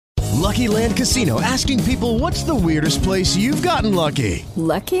Lucky Land Casino, asking people, what's the weirdest place you've gotten lucky?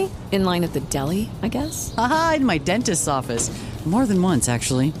 Lucky? In line at the deli, I guess? Aha, in my dentist's office. More than once,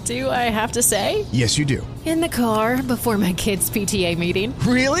 actually. Do I have to say? Yes, you do. In the car before my kids' PTA meeting.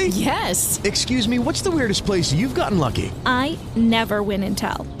 Really? Yes. Excuse me, what's the weirdest place you've gotten lucky? I never win and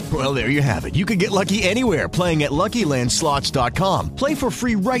tell. Well, there you have it. You can get lucky anywhere, playing at LuckyLandSlots.com. Play for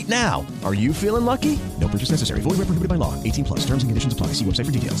free right now. Are you feeling lucky? No purchase necessary. Void where prohibited by law. 18 plus. Terms and conditions apply. See website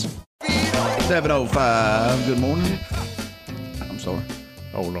for details. 7:05. Good morning. I'm sorry.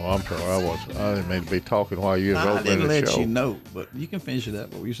 Oh, no, I'm sorry. I didn't mean to be talking while you was I opening didn't the let show. you know, but you can finish it up.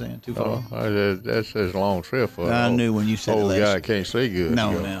 What were you saying? Too far? That's a long trip for I knew when you said it old last. guy can't see good. No,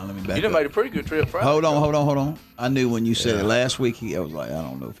 you know. now let me back You done up. made a pretty good trip Friday. Hold on. I knew when you said it last week. I was like, I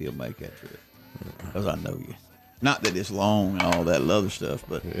don't know if he'll make that trip because I know you. Not that it's long and all that other stuff,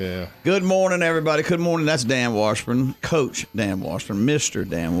 but Yeah. Good morning, everybody. Good morning. That's Dan Washburn, Coach Dan Washburn, Mr.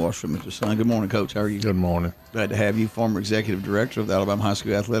 Dan Washburn, Mr. Son. Good morning, Coach. How are you? Good morning. Glad to have you, former executive director of the Alabama High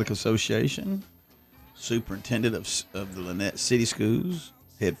School Athletic Association, superintendent of the Lynette City Schools,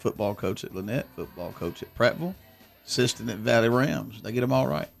 head football coach at Lynette, football coach at Prattville, assistant at Valley Rams. They get them all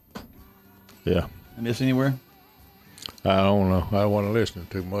right? Yeah. I miss anywhere? I don't know. I don't want to listen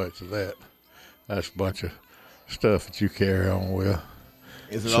too much of that. That's a bunch of stuff that you carry on with.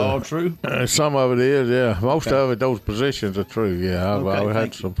 Is it all true? Some of it is, yeah. Most of it, those positions are true. Yeah, I've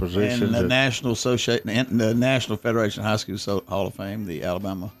had some positions. And the that, National Association, the National Federation of High School Hall of Fame, the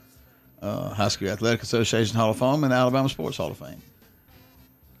Alabama High School Athletic Association Hall of Fame, and the Alabama Sports Hall of Fame.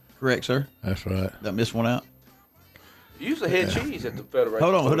 Correct, sir? That's right. Did I miss one out? You usually had cheese at the Federation.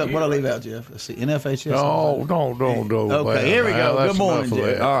 Hold on. What I leave out, Jeff? Let's see. NFHS. No, don't. Okay, here we go. That's Good morning, enough of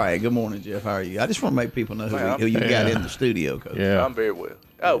Jeff. that. All right, good morning, Jeff. How are you? I just want to make people know who you got in the studio, Coach. Yeah. I'm very well.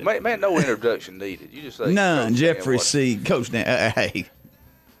 Oh, man, no introduction needed. You just say None. Coach Jeffrey Dan C. Coach Dan. Hey,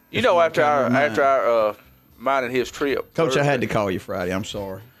 You know, after our mine and his trip. Coach, I had to call you Friday. I'm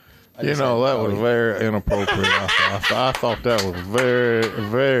sorry. You know, that was very inappropriate. I thought that was very,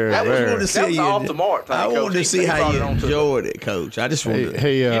 very, I just very. wanted to see That was you. off the mark thing, I Coach. wanted to He see how brought you it on to enjoyed it, Coach. I just wanted to.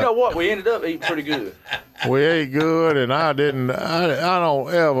 He, You know what? We ended up eating pretty good. we ate good, and I didn't. I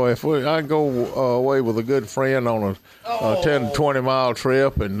don't ever. If I go away with a good friend on a 10 to 20 mile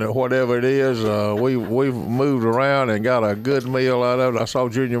trip, and whatever it is, we've moved around and got a good meal out of it. I saw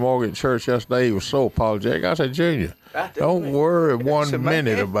Junior Morgan at church yesterday. He was so apologetic. I said, Junior, don't worry one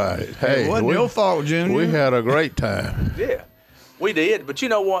minute about it. Hey, It wasn't your fault, Junior. We had a great time. Yeah, we did. But you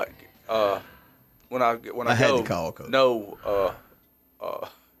know what? When I had go, to call, Coach. No,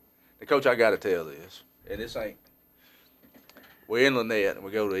 the coach, I got to tell this, and this ain't. We're in Lynette, and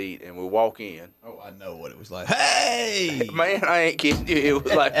we go to eat, and we walk in. Oh, I know what it was like. Hey, Man, I ain't kidding you. It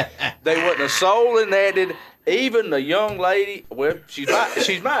was like they wasn't a soul in there. Even the young lady, well, she's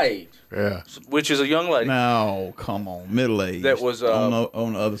my age, Yeah. which is a young lady. no, come on, middle age. That was, on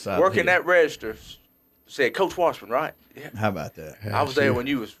the other side. working of the hill. that register, said, Coach Washburn, right? Yeah. How about that? I was there when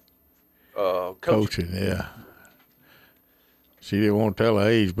you was coaching. Coaching, yeah. She didn't want to tell her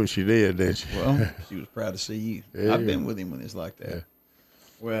age, but she did, didn't she? Well, she was proud to see you. Yeah. I've been with him when it's like that. Yeah.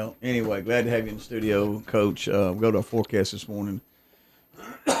 Well, anyway, glad to have you in the studio, Coach. We'll go to our forecast this morning.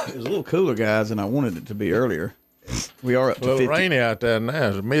 It was a little cooler, guys, than I wanted it to be earlier. We are up to Well, 50. rainy out there now.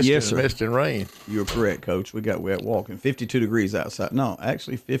 It's mist, Yes, sir. mist and rain. You're correct, Coach. We're walking 52 degrees outside. No,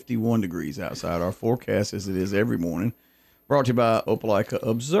 actually 51 degrees outside. Our forecast, as it is every morning, brought to you by Opelika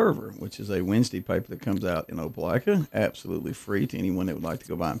Observer, which is a Wednesday paper that comes out in Opelika, absolutely free to anyone that would like to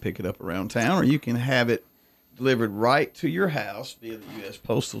go by and pick it up around town, or you can have it delivered right to your house via the U.S.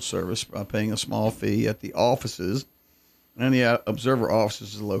 Postal Service by paying a small fee at the offices. And the Observer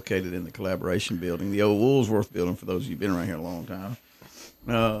offices is located in the Collaboration Building, the old Woolsworth Building, for those of you who've been around here a long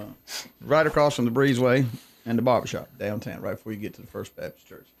time. Right across from the Breezeway and the barbershop downtown, right before you get to the First Baptist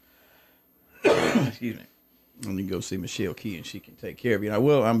Church. Excuse me. And you can go see Michelle Key, and she can take care of you. And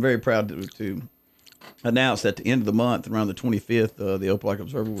I'm very proud to announce at the end of the month, around the 25th, the Opelika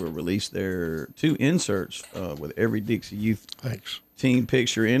Observer will release their 2 inserts with every Dixie Youth team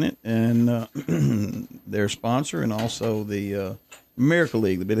picture in it, and their sponsor, and also the Miracle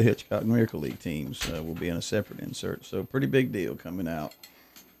League, the Billy Hitchcock Miracle League teams will be in a separate insert. So pretty big deal coming out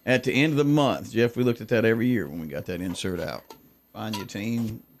at the end of the month. Jeff, we looked at that every year when we got that insert out. Find your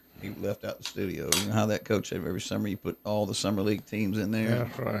team. People left out the studio. You know how that coach every summer, you put all the summer league teams in there.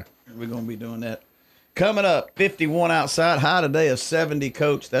 That's right. We're going to be doing that. Coming up, 51 outside. High today of 70,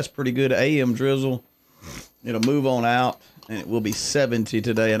 Coach. That's pretty good. AM drizzle. It'll move on out, and it will be 70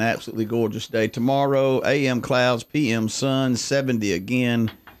 today, an absolutely gorgeous day. Tomorrow, AM clouds, PM sun, 70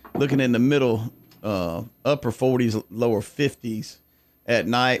 again. Looking in the middle, upper 40s, lower 50s at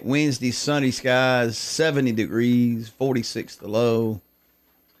night. Wednesday, sunny skies, 70 degrees, 46 the low.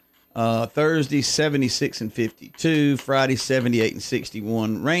 Thursday, 76 and 52. Friday, 78 and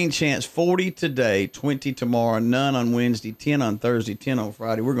 61. Rain chance 40 today, 20 tomorrow, none on Wednesday, 10 on Thursday, 10 on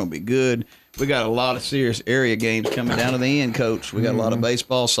Friday. We're going to be good. We got a lot of serious area games coming down to the end, Coach. We got a lot of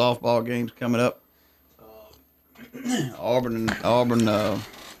baseball, softball games coming up. Auburn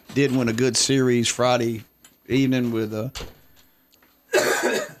did win a good series Friday evening with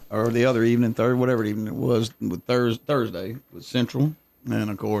or the other evening, whatever evening it was, with Thursday with Central.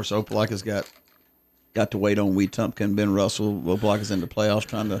 And, of course, Opelika's got to wait on Wetumpka and Ben Russell. Opelika's in the playoffs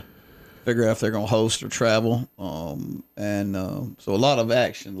trying to figure out if they're going to host or travel. So a lot of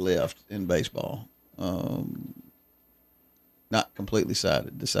action left in baseball. Not completely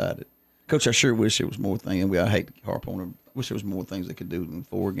decided. Coach, I sure wish there was more things. I hate to harp on it. I wish there was more things they could do than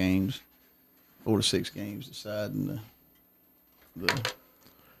 4 to 6 games deciding the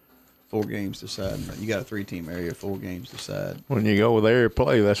 4 games deciding. You got a 3-team area, 4 games decide. When you go with area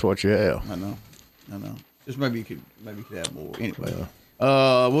play, that's what you have. I know. Just maybe you could have more. Anyway,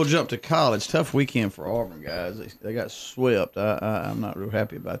 we'll jump to college. Tough weekend for Auburn, guys. They got swept. I'm not real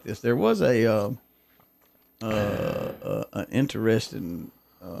happy about this. There was an interesting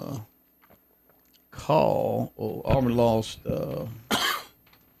call. Well, Auburn lost.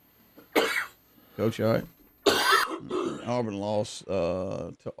 Coach, all right? Auburn lost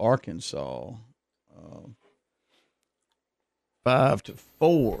to Arkansas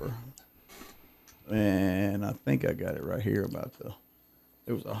 5-4, and I think I got it right here about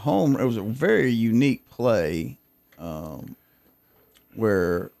it was a very unique play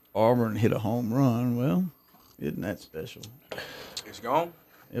where Auburn hit a home run. Well, isn't that special? It's gone?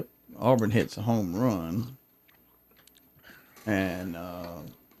 Yep. Auburn hits a home run, and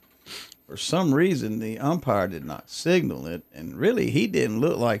for some reason the umpire did not signal it, and really he didn't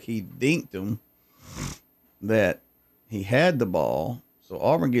look like he dinked him that he had the ball. So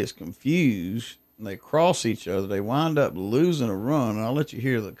Auburn gets confused, and they cross each other. They wind up losing a run, and I'll let you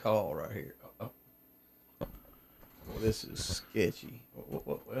hear the call right here. Well, this is sketchy.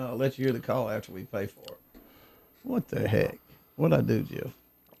 Well, I'll let you hear the call after we pay for it. What the heck? What'd I do, Jeff?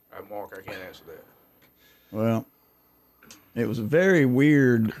 Mark, I can't answer that. Well, it was a very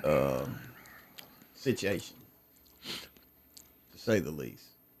weird situation, to say the least.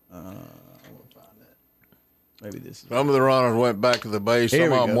 I want to find that. Maybe this is. Some of the runners went back to the base.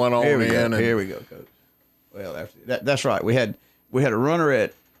 Some of them went on in. Here we go, Coach. Well, after that's right. We had a runner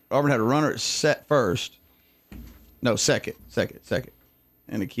at Auburn had a runner at second,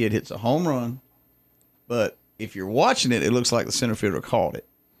 and the kid hits a home run. But if you're watching it, it looks like the center fielder caught it,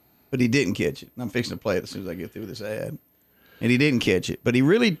 but he didn't catch it. And I'm fixing to play it as soon as I get through this ad. And he didn't catch it, but he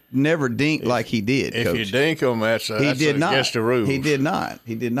really never dinked like he did. If Coach. you dink him, that's against the rules. He did not.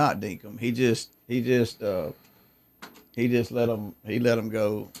 He did not dink him. He just let him. He let him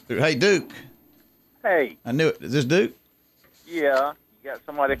go through. Hey, Duke. Hey. I knew it. Is this Duke? Yeah. You got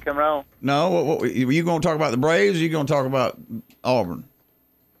somebody coming on? No. What were you going to talk about the Braves? Or are you going to talk about Auburn?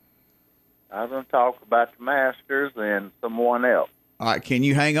 I was going to talk about the Masters and someone else. All right, can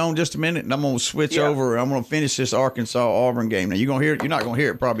you hang on just a minute, and I'm going to switch over. I'm going to finish this Arkansas-Auburn game. Now, you're going to hear it. You're not going to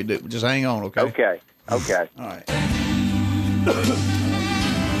hear it, probably, Duke, but just hang on, okay? Okay. All right.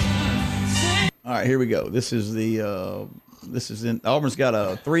 All right, here we go. This is Auburn's got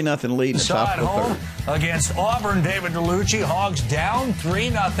a 3-0 lead in the top of the third. Against Auburn, David DeLucci. Hogs down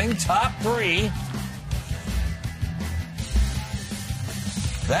 3-0, top 3.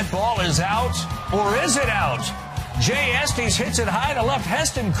 That ball is out, or is it out? Jay Estes hits it high to left.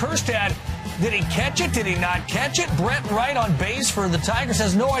 Heston Kjerstad, did he catch it? Did he not catch it? Brent Wright on base for the Tigers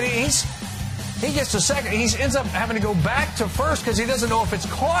has no idea. He gets to second. He ends up having to go back to first because he doesn't know if it's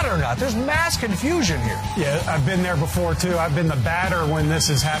caught or not. There's mass confusion here. Yeah, I've been there before, too. I've been the batter when this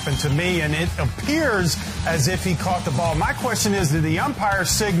has happened to me, and it appears as if he caught the ball. My question is, did the umpire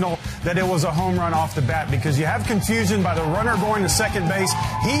signal that it was a home run off the bat? Because you have confusion by the runner going to second base.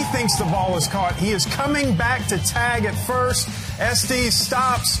 He thinks the ball is caught. He is coming back to tag at first. Estes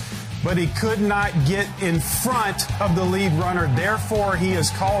stops, but he could not get in front of the lead runner. Therefore, he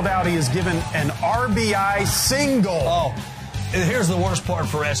is called out. He is given an RBI single. Oh, here's the worst part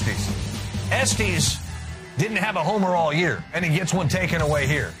for Estes. Estes didn't have a homer all year, and he gets one taken away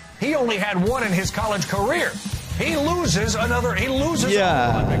here. He only had one in his college career. He loses another. He loses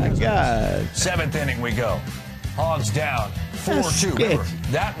Yeah, God. 7th inning we go. Hogs down 4-2. Remember,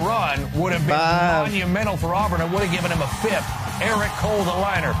 that run would have been monumental for Auburn. It would have given him a 5th. Eric Cole, the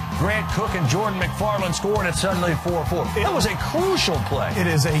liner. Grant Cook and Jordan McFarland scored, and suddenly 4-4. That was a crucial play. It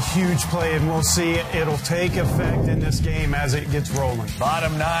is a huge play, and we'll see it'll take effect in this game as it gets rolling.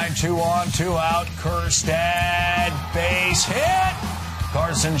 Bottom 9, 2 on, 2 out. Kjerstad, base hit.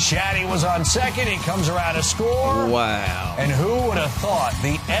 Carson Shaddy was on second. He comes around to score. Wow. And who would have thought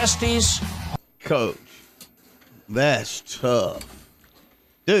the Estes... Coach, that's tough.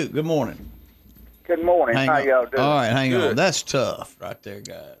 Dude, good morning. Good morning. How y'all doing? All right, hang on. That's tough right there,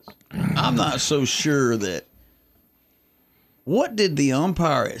 guys. I'm not so sure that. What did the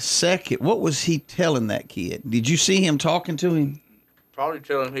umpire at second, what was he telling that kid? Did you see him talking to him? Probably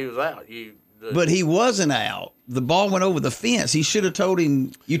telling him he was out. But he wasn't out. The ball went over the fence. He should have told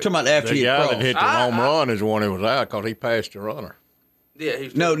him. You talking about after he crossed? The guy that hit the home run is the one who was out because he passed the runner. Yeah,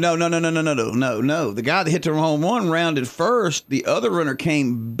 No. The guy that hit the home run rounded first. The other runner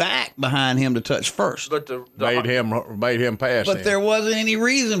came back behind him to touch first. But made him pass. But there wasn't any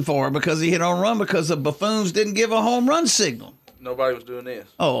reason for it because he hit a home run because the buffoons didn't give a home run signal. Nobody was doing this.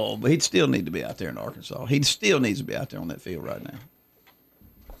 Oh, but he'd still need to be out there in Arkansas. He still needs to be out there on that field right now.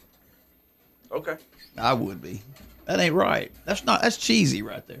 Okay. I would be. That ain't right. That's cheesy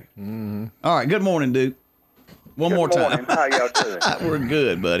right there. Mm-hmm. All right. Good morning, Duke. One more time. How y'all doing? We're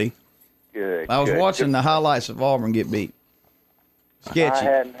good, buddy. Good. I was watching the highlights of Auburn get beat. Sketchy. I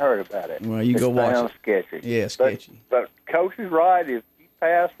hadn't heard about it. Well, you go watch it. Sketchy. Yeah, sketchy. But Coach is right. If you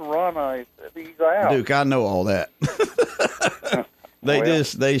pass the runner, he's out. Duke, I know all that.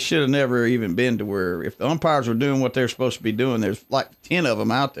 They should have never even been to where if the umpires were doing what they're supposed to be doing, there's like 10 of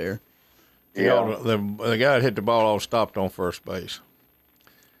them out there. Yeah. The guy that hit the ball all stopped on first base.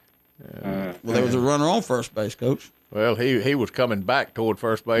 Well, there was a runner on first base, Coach. Well, he was coming back toward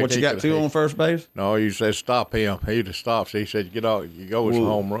first base. What, you got two on first base? No, you said stop him. He just stops. He said, get off. You go, it's a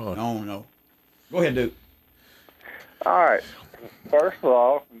home run. No. Go ahead, Duke. All right. First of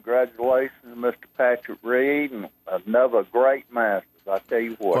all, congratulations, Mr. Patrick Reed, and another great Masters. I tell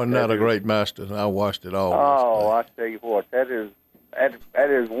you what. Well, not a great Masters. I watched it all. Oh, I tell you what. That is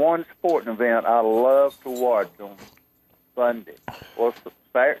one sporting event I love to watch on Sunday. Well,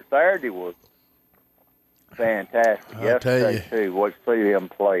 Saturday was fantastic. Yesterday, too. What to see him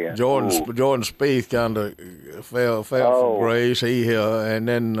playing. Jordan Spieth kind of fell from grace. And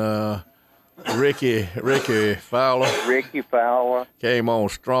then Ricky Fowler. Ricky Fowler came on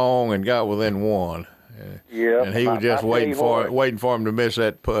strong and got within one. Yeah, and he was just waiting for him to miss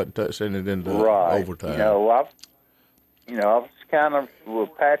that putt and send it into overtime. I was kind of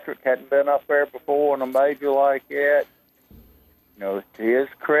Patrick hadn't been up there before in a major like that. To his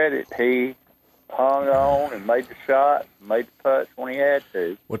credit, he hung on and made the shot, made the putts when he had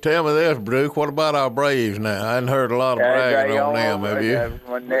to. Well, tell me this, Duke. What about our Braves now? I hadn't heard a lot of bragging on them, have you? That was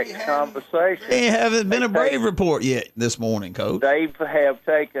my next conversation. There haven't been a Brave report yet this morning, Coach. They have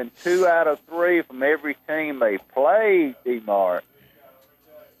taken 2 out of 3 from every team they played, D-Mark.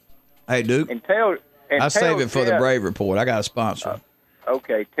 Hey, Duke. I'll save it for the Brave report. I got a sponsor.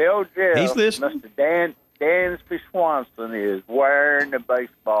 Okay, tell Jeff. He's listening. Mr. Dansby Swanson is wearing the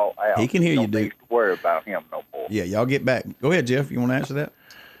baseball out. He can hear you, Duke. Don't need to worry about him no more. Yeah, y'all get back. Go ahead, Jeff. You want to answer that?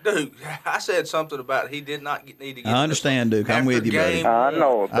 Dude, I said something about he did not need to get. I understand, Duke. I'm with you, buddy. I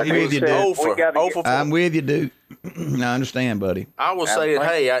know. I'm with you, Duke. I'm with you, Duke. I understand, buddy. I was saying,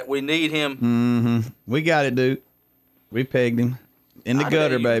 hey, we need him. Mm-hmm. We got it, Duke. We pegged him in the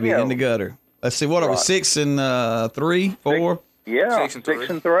gutter, baby, in the gutter. Let's see. What are we? 6 and 3, 4? Yeah, 6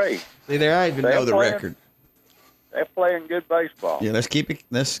 and 3. See there, I even know the record. They're playing good baseball. Yeah, let's keep it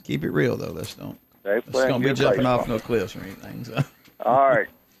real though. Let's don't be jumping off no cliffs or anything. So. All right,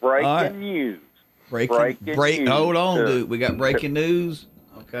 breaking news. Breaking news. Hold on, dude. We got breaking news.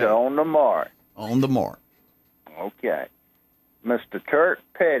 Okay. On the mark. On the mark. Okay. Mr. Turk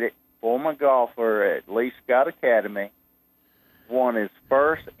Pettit, former golfer at Lee Scott Academy, won his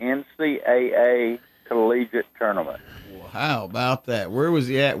first NCAA collegiate tournament. Well, how about that? Where was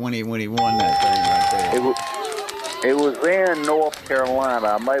he at when he won that thing right there? It was in North Carolina.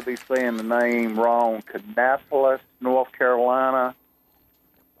 I may be saying the name wrong. Kannapolis, North Carolina.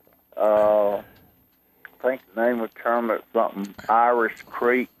 I think the name of the tournament is something Irish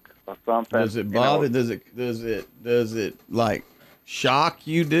Creek or something. Does it bother? Does it like shock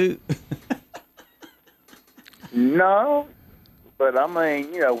you, dude? No, but I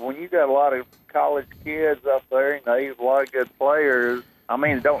mean, when you got a lot of college kids up there, and they have a lot of good players. I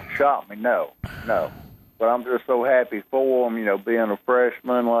mean, it don't shock me. No. But I'm just so happy for him, being a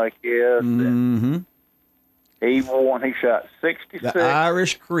freshman like this. Mm-hmm. He won. He shot 66. The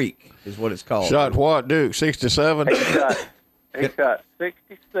Irish Creek is what it's called. Shot what, Duke? 67? He shot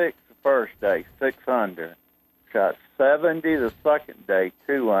 66 the first day, 6 under. Shot 70 the second day,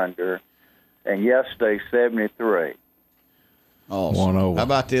 2 under, and yesterday 73. Awesome. 1 over. How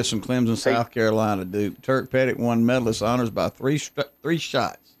about this from Clemson, South Carolina, Duke? Turk Pettit won medalist honors by three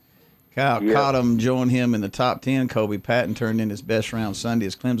shots. Kyle Cottom joined him in the top 10. Kobe Patton turned in his best round Sunday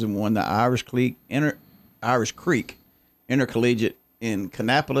as Clemson won the Irish Creek Intercollegiate in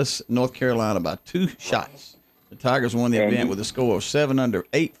Kannapolis, North Carolina by 2 shots. The Tigers won the event with a score of 7 under,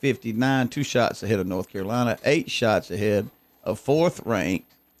 859, 2 shots ahead of North Carolina, 8 shots ahead of 4th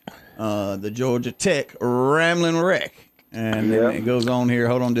ranked the Georgia Tech Ramblin' Wreck. And then it goes on here.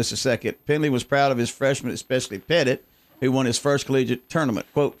 Hold on just a second. Penley was proud of his freshmen, especially Pettit, who won his first collegiate tournament.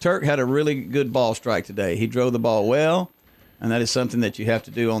 Quote, Turk had a really good ball strike today. He drove the ball well, and that is something that you have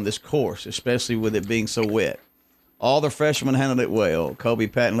to do on this course, especially with it being so wet. All the freshmen handled it well. Kobe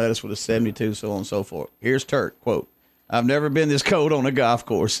Patton led us with a 72, so on and so forth. Here's Turk, quote, I've never been this cold on a golf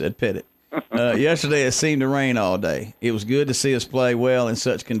course, said Pettit. Yesterday it seemed to rain all day. It was good to see us play well in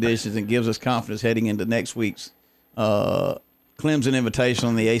such conditions and gives us confidence heading into next week's Clemson invitation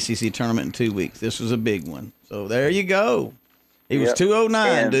on the ACC tournament in 2 weeks. This was a big one. So there you go. He was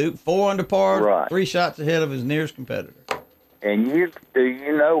 209, Duke, 4 under par, 3 shots ahead of his nearest competitor. And do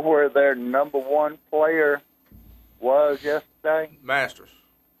you know where their number 1 player was yesterday? Masters.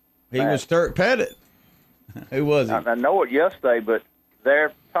 He was Turk Pettit. Who was he? I know it yesterday, but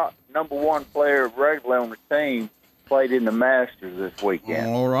their top number 1 player regularly on the team played in the Masters this weekend.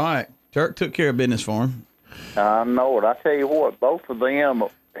 All right. Turk took care of business for him. I know it. I tell you what, both of them,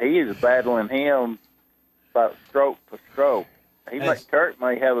 he is battling him about stroke for stroke. Turk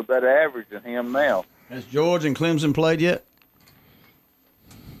may have a better average than him now. Has George and Clemson played yet?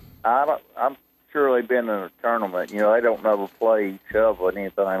 I'm sure they've been in a tournament. You know, they don't never play each other or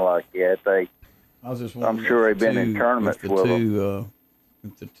anything like that. I'm sure they've been in tournaments with them.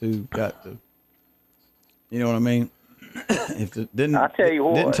 If the two got to, you know what I mean? I tell you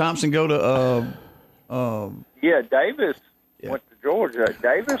what, didn't Thompson go to? Davis went to Georgia.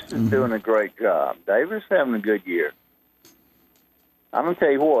 Davis is doing a great job. Davis having a good year. I'm gonna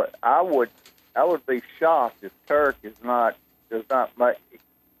tell you what, I would be shocked if Turk does not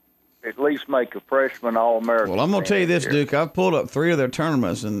at least make a freshman All-American. Well, I'm gonna tell you this, Duke. I've pulled up 3 of their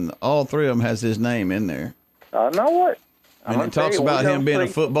tournaments, and all 3 of them has his name in there. I know what. And it talks about him being a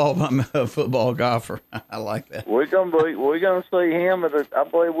football golfer. I like that. We're gonna see him I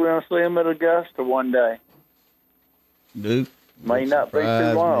believe we're gonna see him at Augusta one day. Duke may not be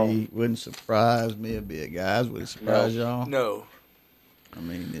too long. Wouldn't surprise me a bit, guys. Would it surprise y'all? No. I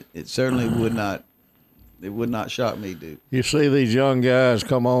mean, it certainly would not. It would not shock me, Duke. You see these young guys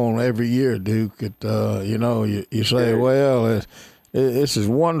come on every year, Duke. You say, well, this is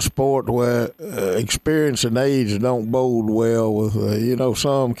one sport where experience and age don't bode well with,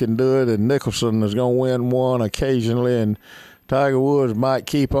 some can do it, and Nicholson is going to win one occasionally, and Tiger Woods might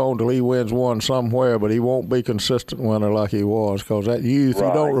keep on till he wins one somewhere, but he won't be consistent winner like he was, because that youth, you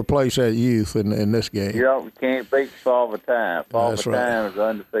don't replace that youth in this game. You can't beat Father Time. Father Time is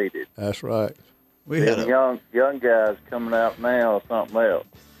undefeated. That's right. We had young guys coming out now or something else.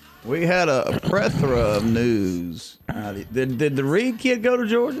 We had a plethora of news. Did the Reed kid go to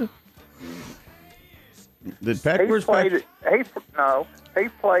Georgia? Did Patrick? He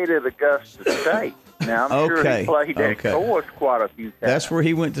played at Augusta State. Now I'm sure he played that course quite a few times. That's where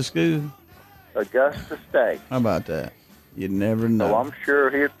he went to school. Augusta State. How about that? You never know. So I'm sure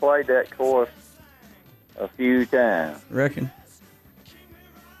he'd played that course a few times. Reckon.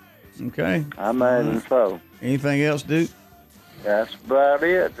 Okay. I imagine so. Anything else, Duke? That's about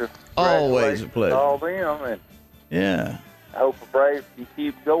it. Just always a pleasure. All them, and yeah. I hope the Braves can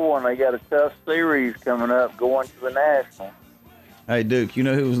keep going. They got a tough series coming up, going to the National. Hey, Duke, you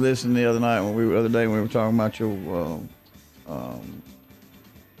know who was listening the other day when we were talking about your ball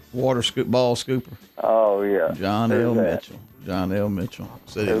scooper? Oh yeah, John L. Mitchell. John L. Mitchell.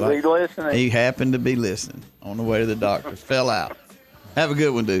 Is he listening? He happened to be listening on the way to the doctor. Fell out. Have a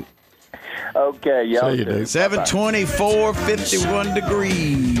good one, Duke. Okay, y'all. 724, 51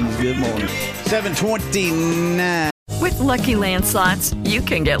 degrees. Good morning. 729. With Lucky Land Slots, you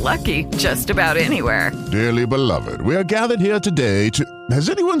can get lucky just about anywhere. Dearly beloved, we are gathered here today to... Has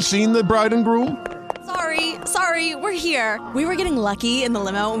anyone seen the bride and groom? Sorry, we're here. We were getting lucky in the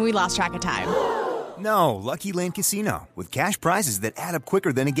limo and we lost track of time. No, Lucky Land Casino, with cash prizes that add up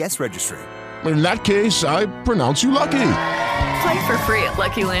quicker than a guest registry. In that case, I pronounce you lucky. Play for free at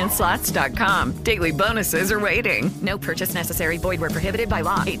LuckyLandSlots.com. Daily bonuses are waiting. No purchase necessary. Void where prohibited by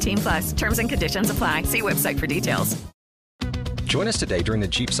law. 18+. Terms and conditions apply. See website for details. Join us today during the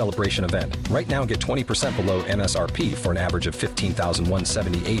Jeep Celebration event. Right now, get 20% below MSRP for an average of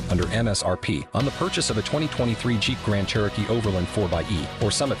 $15,178 under MSRP on the purchase of a 2023 Jeep Grand Cherokee Overland 4xE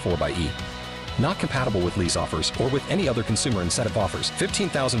or Summit 4xE. Not compatible with lease offers or with any other consumer incentive offers.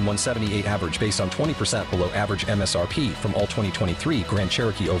 $15,178 average based on 20% below average MSRP from all 2023 Grand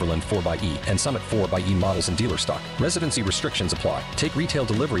Cherokee Overland 4xE and Summit 4xE models in dealer stock. Residency restrictions apply. Take retail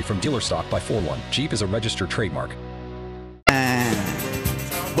delivery from dealer stock by 4/1. Jeep is a registered trademark.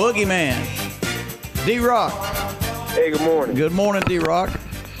 Boogeyman. D-Rock. Hey, good morning. Good morning, D-Rock. Is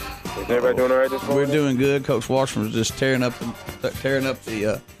everybody doing all right this morning? We're doing good. Coach Washburn was just tearing up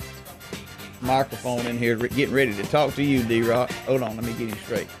the microphone in here, getting ready to talk to you, D-Rock. Hold on, let me get him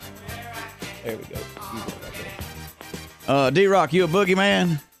straight. There we go. D-Rock, you a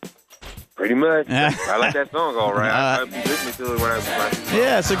boogeyman? Pretty much. I like that song, all right. I be listening to it when I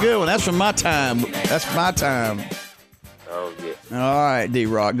Yeah, it's a good one. That's from my time. That's my time. Oh, yeah. All right,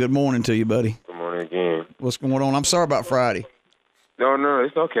 D-Rock. Good morning to you, buddy. Good morning again. What's going on? I'm sorry about Friday. No,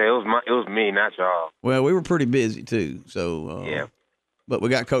 it's okay. It was me, not y'all. Well, we were pretty busy, too. So, yeah. But we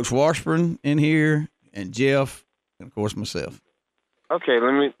got Coach Washburn in here, and Jeff, and of course myself. Okay,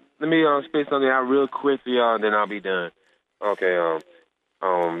 let me spit something out real quick for y'all, and then I'll be done. Okay,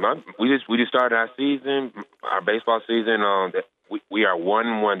 we just started our season, our baseball season. We are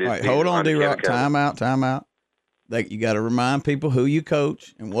 1-1 this season. Hold on, D-Rock. Time out. You got to remind people who you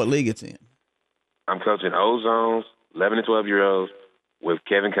coach and what league it's in. I'm coaching O-Zones, 11 and 12-year-olds with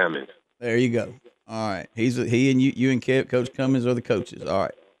Kevin Cummins. There you go. All right. He and you and Coach Cummins are the coaches. All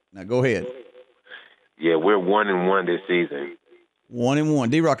right. Now go ahead. Yeah, we're 1-1 this season. 1-1.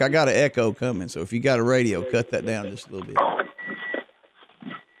 D-Rock, I got an echo coming, so if you got a radio, cut that down just a little bit.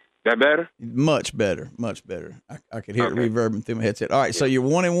 That better? Much better. I could hear it reverbing through my headset. All right, so you're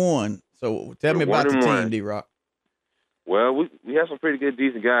 1-1. So tell me about the team, D-Rock. Well, we have some pretty good,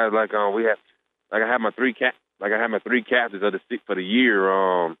 decent guys. I have my three captains for the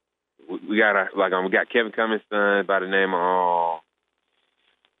year. We got Kevin Cummins' son by the name of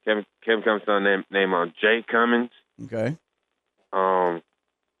Kevin Cummins' son named Jay Cummins. Okay.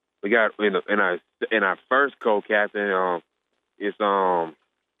 We got in our first co-captain it's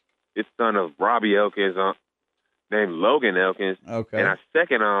son of Robbie Elkins named Logan Elkins. Okay. And our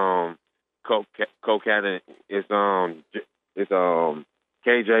second co-captain is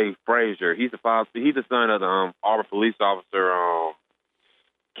KJ Frazier. He's the son of the Auburn police officer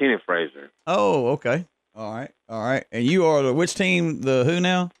Kenneth Frazier. Oh, okay. All right. And you are which team? The who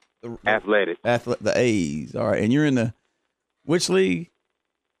now? The Athletic. The A's. All right. And you're in the which league?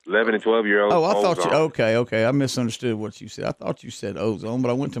 11 and 12-year-olds. Oh, I thought you. Okay. I misunderstood what you said. I thought you said Ozone,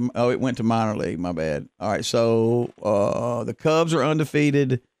 but it went to minor league. My bad. All right. So the Cubs are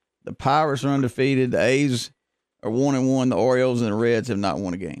undefeated. The Pirates are undefeated. The A's are 1-1. The Orioles and the Reds have not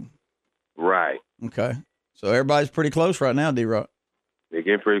won a game. Right. Okay. So everybody's pretty close right now, D-Rock. They're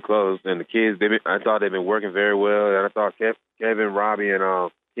getting pretty close, and the kids. I thought they've been working very well, and I thought Kevin, Robbie, and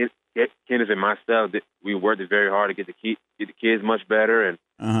Kenneth and myself, we worked very hard to get the kids much better, and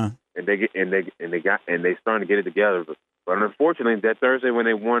they starting to get it together. But unfortunately, that Thursday when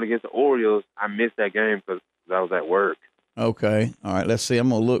they won against the Orioles, I missed that game because I was at work. Okay, all right. Let's see. I'm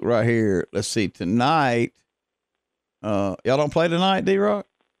gonna look right here. Let's see. Tonight, y'all don't play tonight, D-Rock?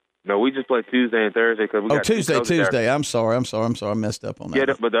 No, we just play Tuesday and Thursday because we got Tuesday. I'm sorry. I messed up on that.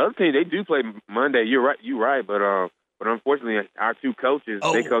 Yeah, but the other team they do play Monday. You're right. But unfortunately, our two coaches,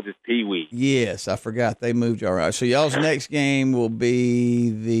 they coaches Pee Wee. Yes, I forgot they moved y'all right. So y'all's next game will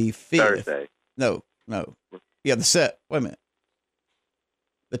be the 5th. Thursday. No. Yeah, wait a minute.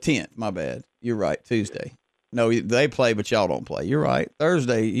 The 10th. My bad. You're right. Tuesday. No, they play, but y'all don't play. You're right.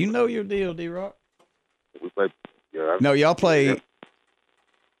 Thursday. You know your deal, D-Rock. We play. Yeah, no, y'all play. Yeah.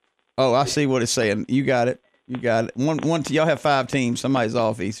 Oh, I see what it's saying. You got it. Y'all have 5 teams. Somebody's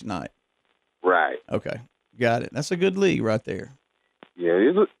off each night. Right. Okay. Got it. That's a good league right there. Yeah,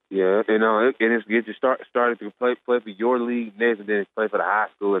 and it's get you started to play for your league next, and then play for the high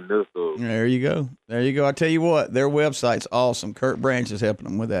school and middle school. There you go. I tell you what, their website's awesome. Kurt Branch is helping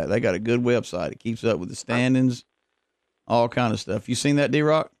them with that. They got a good website. It keeps up with the standings, all kind of stuff. You seen that,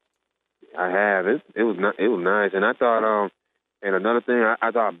 D-Rock? I have. It was nice, and I thought and another thing,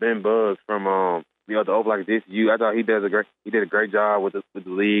 I thought Ben Buggs from the Opelika DCU, I thought he did a great job with the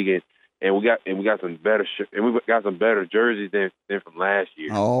league, and we got some better jerseys than from last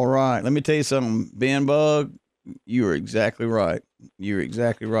year. All right, let me tell you something, Ben Bug, you are exactly right.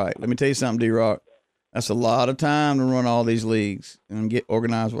 Let me tell you something, D-Rock. That's a lot of time to run all these leagues and get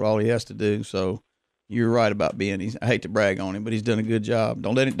organized with all he has to do. So you're right about Ben. I hate to brag on him, but he's done a good job.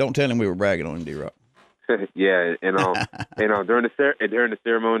 Don't tell him we were bragging on him, D-Rock. Yeah, and during the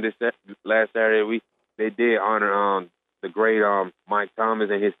ceremony this last Saturday, they did honor the great Mike Thomas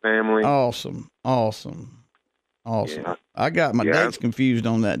and his family. Awesome. Yeah. I got my dates confused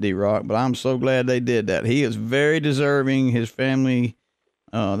on that, D-Rock, but I'm so glad they did that. He is very deserving. His family,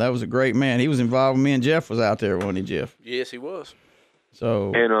 that was a great man. He was involved with me, and Jeff was out there, wasn't he, Jeff? Yes, he was.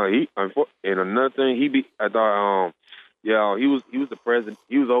 So and another thing, he was the president.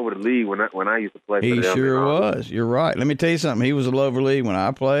 He was over the league when I used to play. He for them. sure was. You're right. Let me tell you something. He was a over league when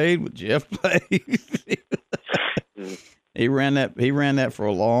I played. When Jeff played. He ran that for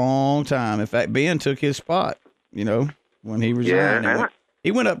a long time. In fact, Ben took his spot. When he resigned,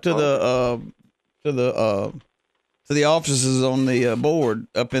 he went up to the offices on the board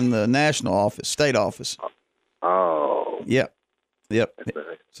up in the national office, state office. Oh. Yep.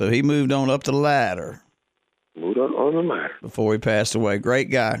 So he moved on up the ladder. Moved on the ladder before he passed away. Great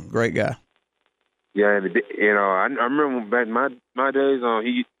guy. Yeah, I remember back in my days.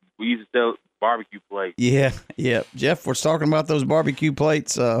 We used to sell barbecue plates. Yeah. Jeff was talking about those barbecue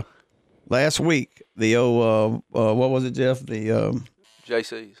plates last week. The what was it, Jeff? The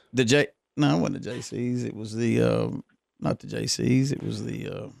JC's. No, it wasn't the JC's. It was the not the JC's. It was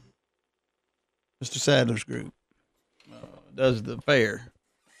the Mr. Sadler's group. Does the fair.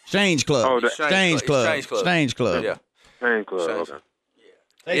 Exchange Club. Oh, Exchange Club. Yeah. Exchange Club.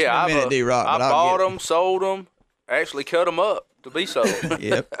 Okay. Yeah, I bought them, sold them, actually cut them up to be sold.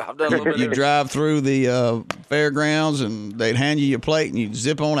 Yep. I've done a little bit You of drive through the fairgrounds, and they'd hand you your plate, and you'd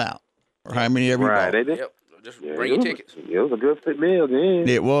zip on out. Or how many ever you bought. They did. Yep. Just bring your tickets. It was a good fit meal then.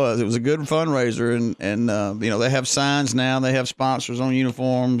 It was. It was a good fundraiser, and they have signs now. They have sponsors on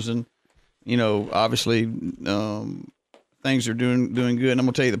uniforms, and obviously things are doing good. And I'm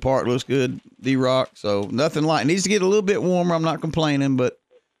gonna tell you, the park looks good, D-Rock. So nothing like. It needs to get a little bit warmer. I'm not complaining, but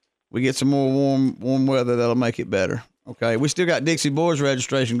we get some more warm weather that'll make it better. Okay, we still got Dixie Boys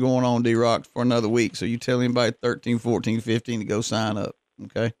registration going on, D-Rock, for another week. So you tell anybody 13, 14, 15 to go sign up.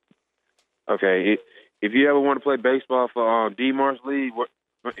 Okay. Okay. If you ever want to play baseball for D-Mars League,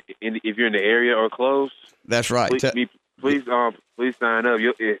 if you're in the area or close, that's right. Please sign up.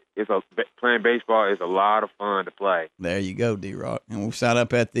 Playing baseball is a lot of fun to play. There you go, D-Rock. And we'll sign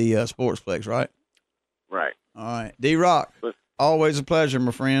up at the Sportsplex, right? Right. All right. D-Rock, always a pleasure,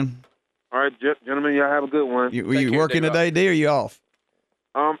 my friend. All right, gentlemen, y'all have a good one. Were you working today, D, or you off?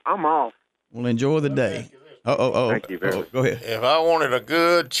 I'm off. Well, enjoy the day. Thank you very much. Go ahead. If I wanted a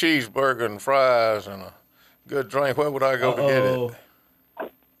good cheeseburger and fries and a good drink, where would I go to get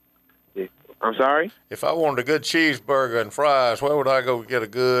it? I'm sorry? If I wanted a good cheeseburger and fries, where would I go get a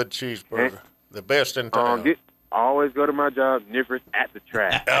good cheeseburger? The best in town. Always go to my job, Nippers at the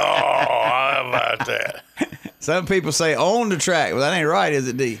track. Oh, how about that? Some people say on the track. Well, that ain't right, is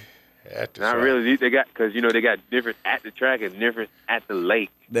it, D? Not really. They got they got Nippers at the track and Nippers at the lake.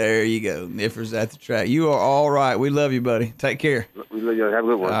 There you go. Nippers at the track. You are all right. We love you, buddy. Take care. We love you. Have a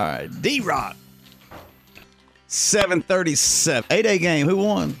good one. All right. D-Rock. 7:37. 8-8 game. Who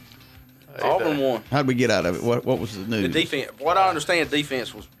won? Auburn won. How'd we get out of it? What was the news? The defense. What I understand,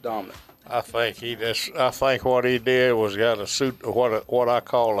 defense was dominant. I think what he did was got what I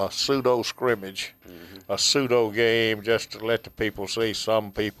call a pseudo scrimmage, a pseudo game, just to let the people see.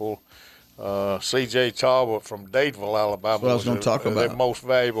 Some people. C.J. Talbot from Dadeville, Alabama. That's what I was going to talk about. Their most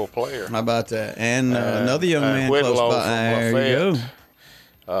valuable player. How about that? And another young man Whitlow close by. There you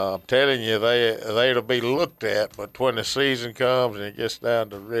go. I'm telling you, they'll be looked at, but when the season comes and it gets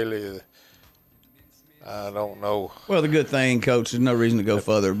down to really, I don't know. Well, the good thing, Coach, there's no reason to go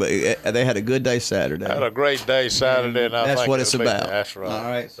further, but they had a good day Saturday. Had a great day Saturday, and that's what it's about. That's right. All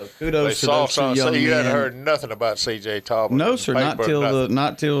right, so kudos to those two young men. You hadn't heard nothing about C.J. Talbot. No, sir, not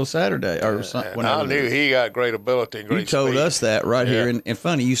till Saturday. When I knew he got great ability and great speed. You told us that right here, and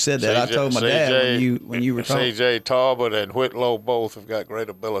funny, you said that. I told my dad when you were talking. C.J. Talbot and Whitlow both have got great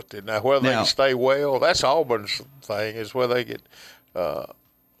ability. Now, whether they can stay well, that's Auburn's thing, is whether they get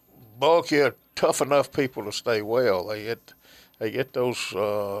bulky, tough enough people to stay well. They get those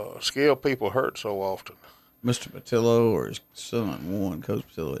skilled people hurt so often. Mr. Patillo or his son, Coach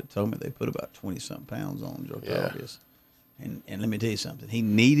Patillo, had told me they put about 20-something pounds on Jartavius. Yeah. And let me tell you something. He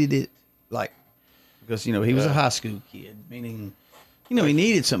needed it, because, he was a high school kid, meaning, he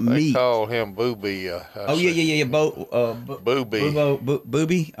needed some meat. They call him Booby. Yeah. Booby.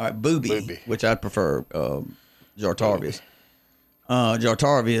 Booby? All right, Booby, which I'd prefer Jartavius.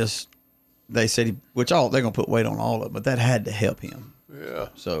 Jartavius, they said, they're going to put weight on all of it, but that had to help him. Yeah.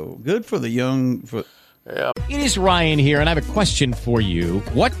 So good for the young. Yeah. It is Ryan here, and I have a question for you.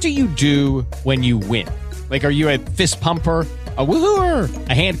 What do you do when you win? Like, are you a fist pumper, a woohooer,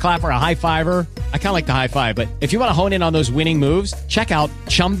 a hand clapper, a high fiver? I kind of like the high five, but if you want to hone in on those winning moves, check out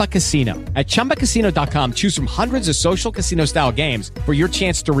Chumba Casino. At ChumbaCasino.com, choose from hundreds of social casino-style games for your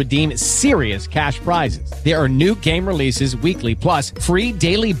chance to redeem serious cash prizes. There are new game releases weekly, plus free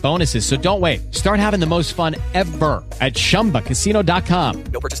daily bonuses. So don't wait. Start having the most fun ever at ChumbaCasino.com.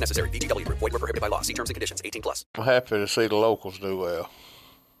 No purchase necessary. VGW. Void where prohibited by law. See terms and conditions. 18+. I'm happy to see the locals do well.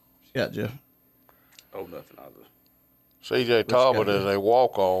 Yeah, Jeff. Oh, nothing. I was, C.J. Talbot is a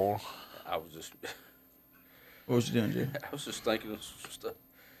walk-on. I was just. What was you doing, Jeff? I was just thinking of some stuff.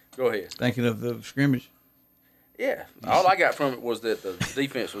 Go ahead. Thinking of the scrimmage? Yeah. All I got from it was that the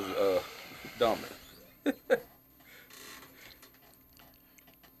defense was dominant.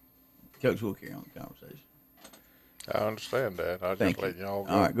 Coach will carry on the conversation. I understand that. I just let y'all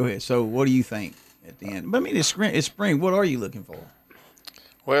go. All right, go ahead. So, what do you think at the end? But I mean, it's spring. What are you looking for?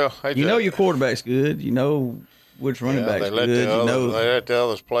 Well, you know your quarterback's good. You know which running back's good. They let the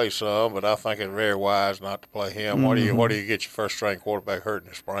others play some, but I think it's very wise not to play him. Mm-hmm. What do you get your first string quarterback hurt in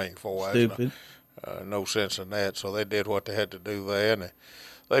the spring for? Stupid. No sense in that. So they did what they had to do there, and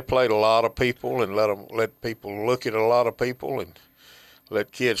they played a lot of people and let people look at a lot of people and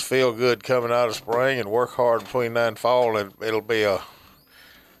let kids feel good coming out of spring and work hard between now and fall. And it'll be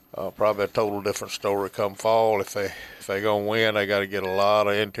probably a total different story come fall. If they gonna win, they got to get a lot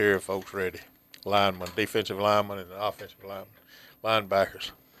of interior folks ready, linemen, defensive linemen, and offensive linemen,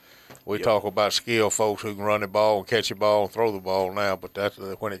 linebackers. We talk about skill folks who can run the ball and catch the ball and throw the ball now, but that's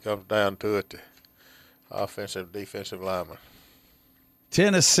when it comes down to it, the offensive, defensive linemen.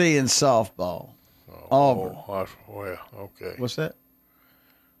 Tennessee in softball. Auburn. Well, okay. What's that?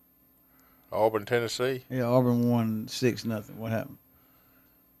 Auburn, Tennessee. Yeah, Auburn won 6-0. What happened?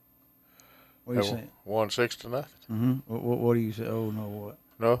 What are you saying? Won 6-0. Mm-hmm. What do you say? Oh no, what?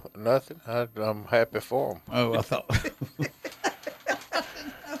 No, nothing. I'm happy for them. Oh, I thought.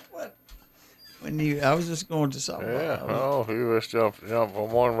 I was just going to softball. Yeah. Oh, you just jumped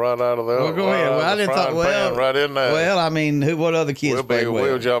from one right out of the other. Well, go ahead. Well, I didn't thought. Well, right in there. Well, I mean, what other kids played well?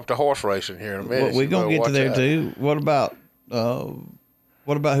 We'll jump to horse racing here in a minute. Well, we're gonna get to there too. What about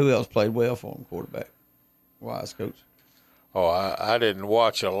who else played well for them? Quarterback, wise coach. Oh, I didn't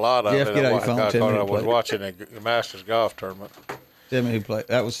watch a lot of Jeff, it. Get out your phone. Tell me I who was played. watching the Masters golf tournament. Tell me who played.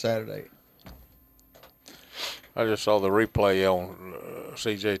 That was Saturday. I just saw the replay on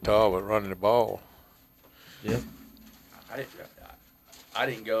C.J. Talbot running the ball. Yeah. I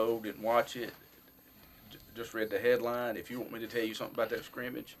didn't go, didn't watch it, just read the headline. If you want me to tell you something about that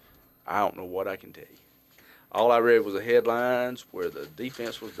scrimmage, I don't know what I can tell you. All I read was the headlines where the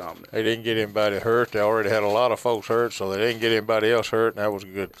defense was dominant. They didn't get anybody hurt. They already had a lot of folks hurt, so they didn't get anybody else hurt, and that was a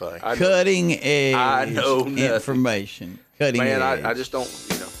good thing. Cutting edge I know information. Cutting edge. Man, I just don't,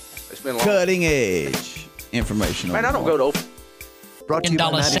 it's been long. Cutting edge information. Man, I don't go to Brought to you by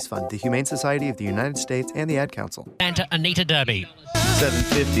 $10 Maddie's Fund, the Humane Society of the United States, and the Ad Council. Santa Anita Derby.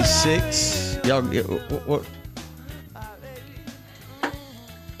 7:56. Y'all get what?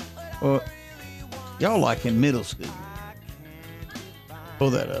 What? Y'all like in middle school?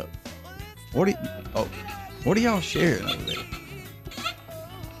 Pull that up. What are y'all sharing over there?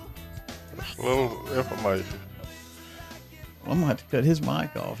 Just a little information. Well, I'm gonna have to cut his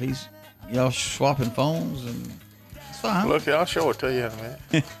mic off. Y'all swapping phones and. Fine. Look, I'll show it to you in a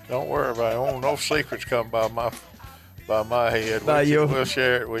minute. Don't worry about it. No secrets come by my head. We'll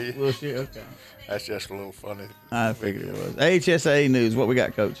share it with you. We'll share. Okay. That's just a little funny. I figured it was. HSA News. What we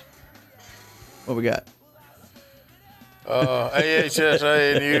got, Coach? What we got?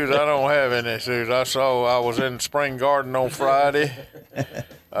 AHSA News. I don't have any news. I was in Spring Garden on Friday.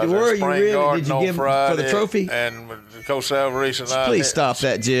 I was in Spring Garden Did you on give Friday for the trophy? And Coach Salvarez and I. Please stop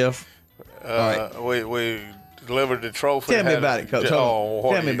that, Jeff. We delivered the trophy. Tell me about it, Coach.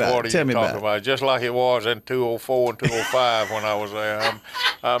 Tell me about it. Tell me about it. Just like it was in 204 and 205 when I was there.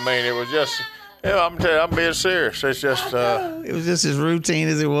 I mean, it was just. I'm telling you, I'm being serious. It's just. It was just as routine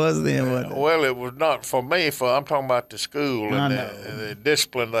as it was then, wasn't it? Well, it was not for me. I'm talking about the school and the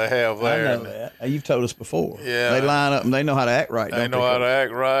discipline they have there. I know that. You've told us before. Yeah. They line up and they know how to act right. They know how to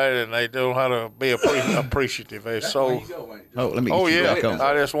act right, and they know how to be appreciative. Let me get you back on.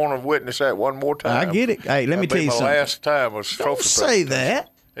 I just want to witness that one more time. I get it. Hey, let me tell you something. My last time was trophy. Don't say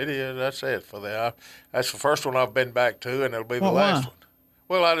that. It is. That's it for that. That's the first one I've been back to, and it'll be the last one.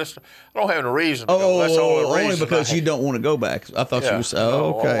 Well, I don't have any reason to go. That's the only reason. Only because you don't want to go back. I thought you were saying,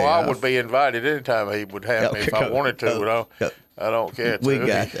 okay. Well, I would be invited anytime he would have me if I wanted to. I don't care. We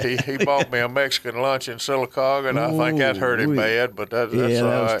got that. He bought me a Mexican lunch in Sylacauga, and I think that hurt him bad, but that's all right.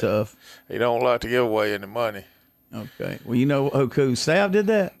 That was tough. He don't like to give away any money. Okay. Well, you know who Sav did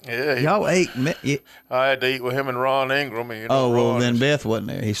that? Yeah. Y'all ate. I had to eat with him and Ron Ingram. And, Well, Ron then Beth wasn't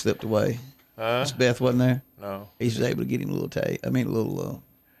there. He slipped away. Miss Beth wasn't there? No. He was able to get him a little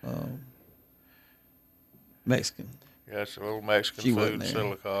Mexican. Yes, a little Mexican She food in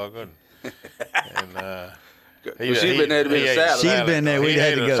wasn't Silicaga. She's been there to be a salad. She's been there. We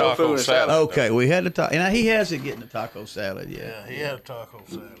had to go. Taco salad. Okay, we had to talk. And he hasn't getting the taco salad yet. Yeah, he had a taco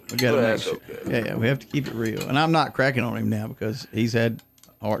salad. We got to make sure. Yeah, we have to keep it real. And I'm not cracking on him now because he's had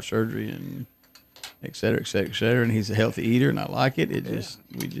heart surgery and et cetera, et cetera, et cetera. And he's a healthy eater, and I like it.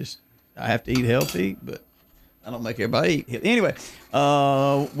 I have to eat healthy, but I don't make everybody eat. Anyway,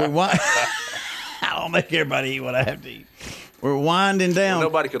 I don't make everybody eat what I have to eat. We're winding down. Well,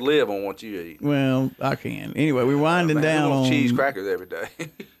 nobody could live on what you eat. Well, I can. Anyway, we're winding down on cheese crackers every day.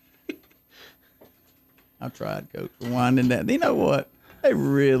 I tried, Coach. We're winding down. You know what? We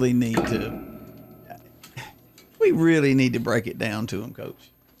really need to break it down to them, Coach.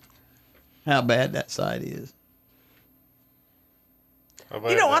 How bad that site is.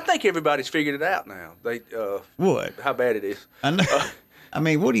 I think everybody's figured it out now. What? How bad it is. I know. I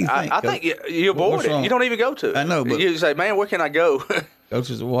mean, what do you think? I think you avoid it. You don't even go to it. I know, but you say, "Man, where can I go?" Coach,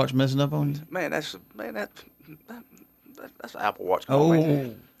 is the watch messing up on you? That's the Apple Watch. Oh, I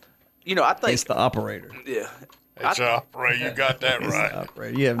think it's the operator. Yeah, it's the operator. You got that right.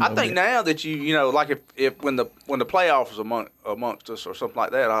 Operator. You I think now that like if when the playoffs was amongst us or something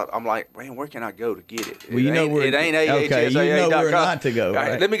like that, I'm like, man, where can I go to get it? Well, it ain't AHSAA.com. Where not to go.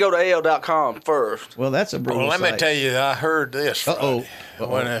 Right? Let me go to AL.com first. Well, that's a brutal let me site. tell you, I heard this.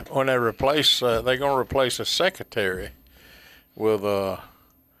 When they replace, they're going to replace a secretary with a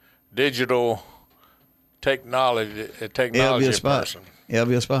digital technology person.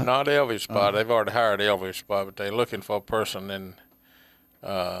 Elvia Spot? Not Elvia Spot. They've already hired Elvia Spot, but they're looking for a person in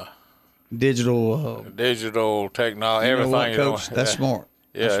digital technology. You know everything. what, Coach? That's smart.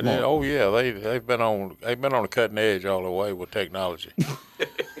 Yeah. That's smart. They've been on the cutting edge all the way with technology. They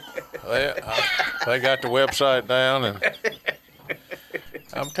got the website down, and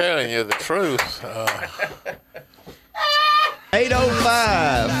I'm telling you the truth.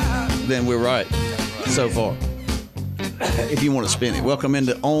 8:05. Then we're right so far. If you want to spin it. Welcome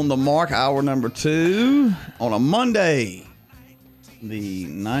into On the Mark, hour number 2 on a Monday, the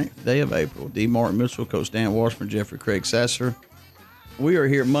 9th day of April. D. Martin Mitchell, Coach Dan Washburn, Jeffrey Craig Sasser. We are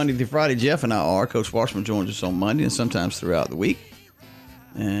here Monday through Friday. Jeff and I are. Coach Washburn joins us on Monday and sometimes throughout the week.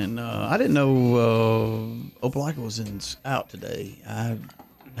 And I didn't know Opelika was out today. I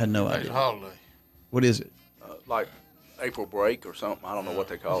had no idea. It's a holiday. What is it? Like April break or something. I don't know what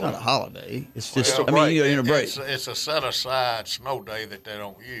they call it. It's not a holiday. It's just, Well, you're in a break. It's a set-aside snow day that they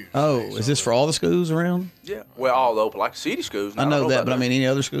don't use. Oh, is this for all the schools around? Yeah. Well, all the Opelika City schools. I know that, but I mean any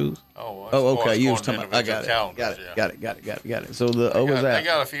other schools? Oh, okay. You was talking about. I got it. Got it. So the O was out. They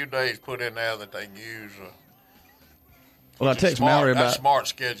got a few days put in there that they can use. Well, I text Mallory about smart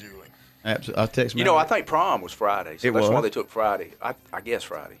scheduling. Absolutely. I text Mallory. I think prom was Friday, so that's why they took Friday. I guess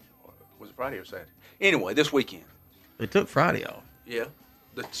Friday. Was it Friday or Saturday? Anyway, this weekend. They took Friday off. Yeah.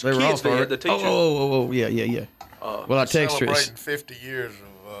 The they kids did, the teachers. Oh, yeah. Well, I text her. Celebrating 50 years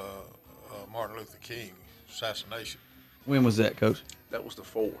of Martin Luther King assassination. When was that, Coach? That was the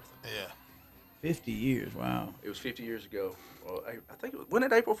 4th. Yeah. 50 years, wow. It was 50 years ago. I think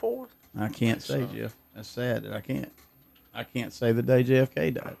wasn't it April 4th? I can't say, Jeff. That's sad that I can't say the day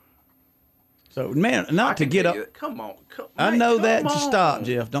JFK died. So, man, not to get up. Come on. I know that. Just stop,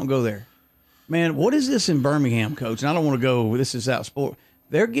 Jeff. Don't go there. Man, what is this in Birmingham, Coach? And I don't want to go, this is out sport.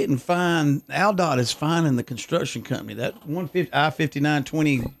 They're getting fined. AlDOT is fining the construction company. That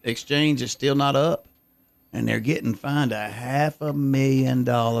I-5920 exchange is still not up. And they're getting fined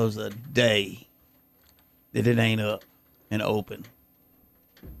 $500,000 a day that it ain't up and open.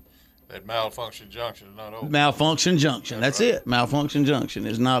 That Malfunction Junction is not open. Malfunction Junction. That's right. It. Malfunction Junction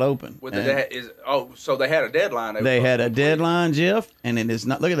is not open. So they had a deadline. They had a deadline, Jeff, and it is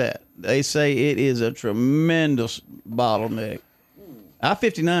not. Look at that. They say it is a tremendous bottleneck.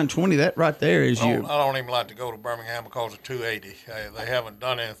 I-5920, that right there is I don't even like to go to Birmingham because of 280. They haven't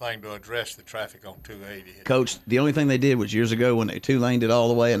done anything to address the traffic on 280. Coach, the only thing they did was years ago when they two-laned it all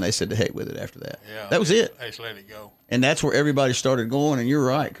the way, and they said to heck with it after that. Yeah, that was it. They just let it go. And that's where everybody started going, and you're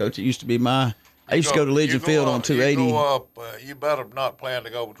right, Coach. It used to be I used to go to Legion Field on 280. You go up, you better not plan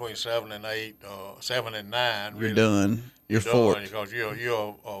to go between 7 and 8, 7 and 9. You're done. You're forked. Because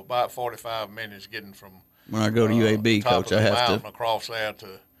you're about 45 minutes getting from when I go to UAB, Coach, I have to across there to.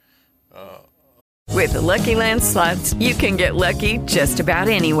 With the Lucky Land Slots, you can get lucky just about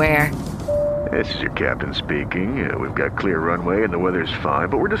anywhere. This is your captain speaking. We've got clear runway and the weather's fine,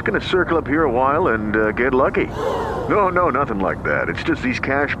 but we're just going to circle up here a while and get lucky. No, nothing like that. It's just these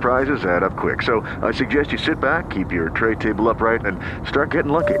cash prizes add up quick. So I suggest you sit back, keep your tray table upright, and start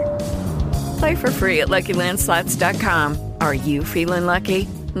getting lucky. Play for free at LuckyLandSlots.com. Are you feeling lucky?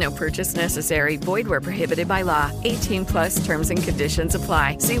 No purchase necessary. Void where prohibited by law. 18+ terms and conditions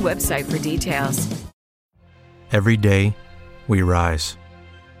apply. See website for details. Every day, we rise,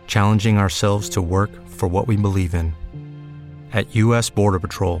 challenging ourselves to work for what we believe in. At U.S. Border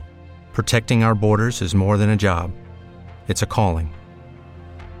Patrol, protecting our borders is more than a job. It's a calling.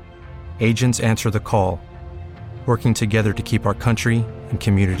 Agents answer the call, working together to keep our country and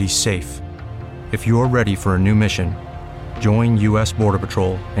communities safe. If you're ready for a new mission, join U.S. Border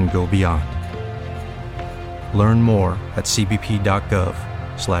Patrol and go beyond. Learn more at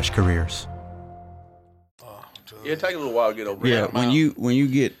cbp.gov/careers. Yeah, it take a little while to get over. Yeah, when you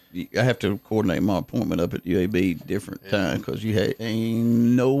get, I have to coordinate my appointment up at UAB different time because you ain't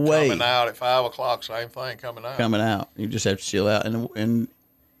no way Coming out at 5 o'clock, same thing coming out. You just have to chill out and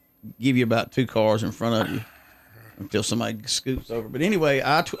give you about 2 cars in front of you until somebody scoots over. But anyway,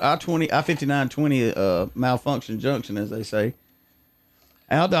 I-5920 malfunction junction, as they say.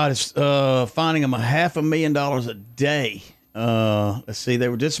 AlDOT is finding them $500,000 a day. Let's see, they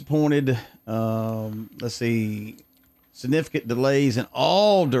were disappointed. Let's see, significant delays in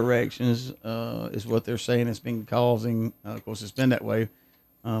all directions is what they're saying it's been causing. Of course, it's been that way,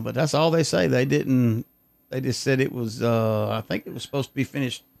 but that's all they say. They just said it was, I think it was supposed to be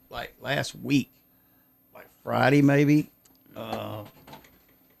finished like last week, like Friday maybe.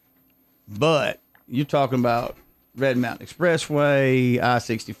 But you're talking about Red Mountain Expressway,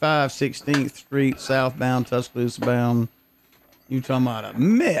 I-65, 16th Street, southbound, Tuscaloosa bound. You talking about a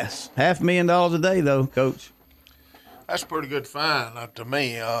mess. $500,000 a day, though, Coach. That's a pretty good fine to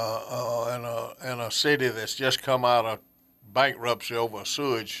me. In a city that's just come out of bankruptcy over a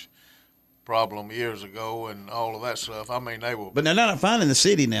sewage problem years ago and all of that stuff. I mean, they will. But they're not finding the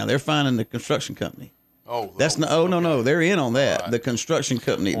city now. They're finding the construction company. Oh, that's not. Oh, no. They're in on that. Right. The construction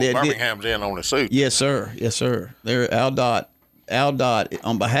company. Well, Birmingham's in on the suit. Yes, sir. They're AlDOT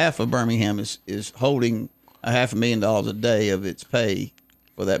on behalf of Birmingham is holding $500,000 a day of its pay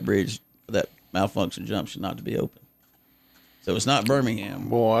for that bridge, for that malfunction junction not to be open. So it's not Birmingham.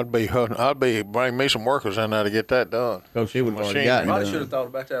 Boy, I'd be bring me some workers in there to get that done. Coach, he would have already gotten it done. Probably should have thought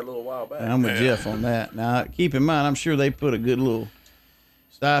about that a little while back. I'm with Jeff on that. Now, keep in mind, I'm sure they put a good little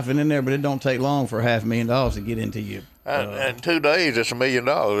stipend in there, but it don't take long for $500,000 to get into you. And 2 days, it's $1 million,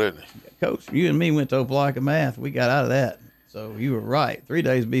 isn't it? Coach, you and me went to Opelika Math. We got out of that. So you were right. 3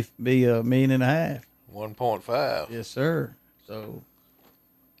 days be $1.5 million. 1.5. Yes, sir. So,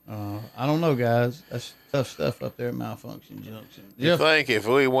 I don't know, guys. That's tough stuff up there at Malfunction Junction. You think if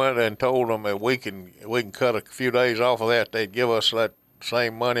we went and told them that we can cut a few days off of that, they'd give us that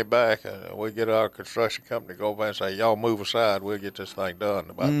same money back? We get our construction company to go over and say, y'all move aside. We'll get this thing done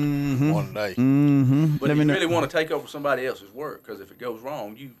in about 1 day. Mm-hmm. But you really want to take over somebody else's work because if it goes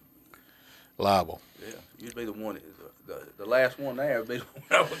wrong, you liable. Yeah, you'd be the one. The last one there would be the one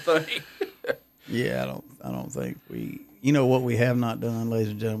I would think. Yeah, I don't think we. You know what we have not done,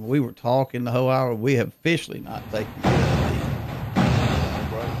 ladies and gentlemen. We were talking the whole hour. We have officially not taken the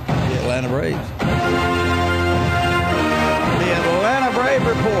Atlanta Braves. The Atlanta Brave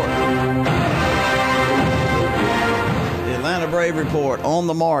Report. The Atlanta Brave Report on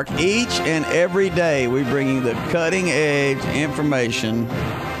the mark. Each and every day, we bring you the cutting edge information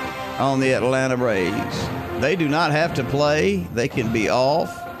on the Atlanta Braves. They do not have to play. They can be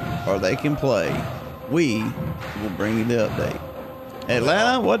off or they can play. We will bring you the update.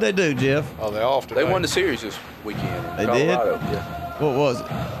 Atlanta, what'd they do, Jeff? Oh, they're off today. They won the series this weekend. They Colorado. did? Yeah. What was it?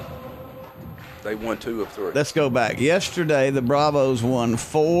 They won 2 of 3. Let's go back. Yesterday, the Bravos won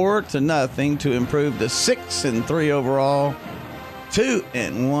 4-0 to improve to 6-3 overall,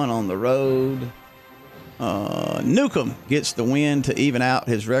 2-1 on the road. Newcomb gets the win to even out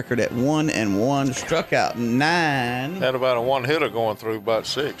his record at 1-1. Struck out 9. Had about a one-hitter going through about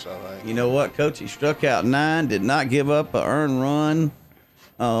 6, I think. You know what, Coach? He struck out 9. Did not give up an earned run.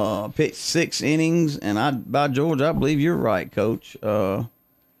 Pitched 6 innings, and by George, I believe you're right, Coach. Yeah,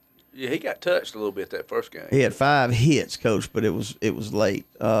 he got touched a little bit that first game. He had 5 hits, Coach, but it was late.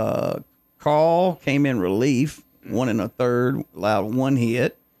 Carl came in relief, 1 1/3, allowed 1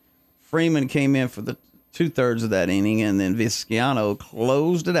 hit. Freeman came in for the 2/3 of that inning, and then Vizcaino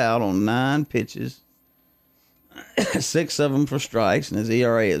closed it out on 9 pitches, 6 of them for strikes, and his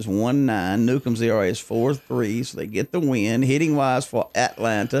ERA is 1.9. Newcomb's ERA is 4.3, so they get the win. Hitting wise for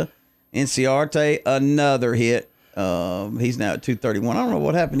Atlanta, Inciarte another hit, He's now at 231. I don't know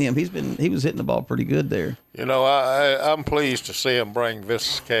what happened to him. He was hitting the ball pretty good there. You know, I'm pleased to see him bring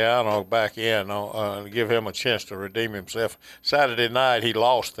Vizcaino back in and give him a chance to redeem himself. Saturday night, he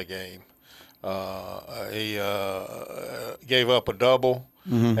lost the game. He gave up a double,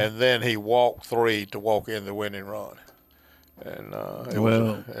 and then he walked 3 to walk in the winning run. And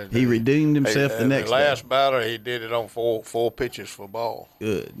he redeemed himself the next day. The last batter, he did it on four pitches for ball.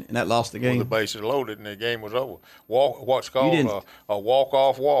 Good, and that lost the game. With the bases loaded, and the game was over. What's called a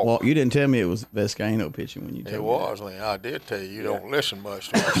walk-off walk. Well, you didn't tell me it was Vizcaino pitching when you told me. It was, Lynn. I did tell you. You don't listen much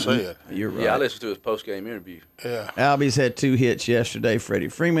to what I said. You're right. Yeah, I listened to his post-game interview. Yeah. Albies had 2 hits yesterday. Freddie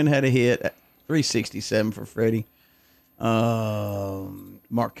Freeman had a hit, 367 for Freddie.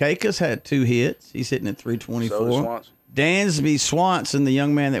 Markakis had 2 hits. He's hitting at 324. So did Swanson. Dansby Swanson, the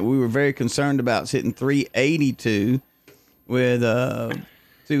young man that we were very concerned about, is hitting 382 with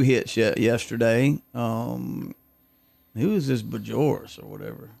 2 hits yesterday. Who is this, Bajors or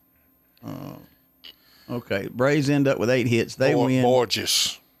whatever? Okay, Braves end up with 8 hits. They win.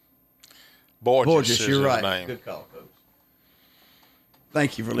 Borges, you're right. Name. Good call, Coach.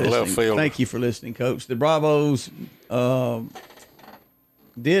 Thank you for listening. Thank you for listening, Coach. The Bravos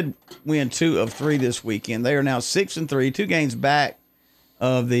did win 2 of 3 this weekend. They are now 6-3, 2 games back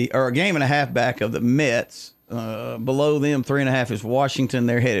of a game and a half back of the Mets. Below them, 3.5 is Washington.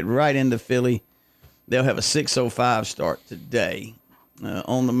 They're headed right into Philly. They'll have a 6:05 start today.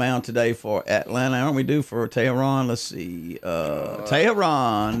 On the mound today for Atlanta. Aren't we due for Teheran? Let's see.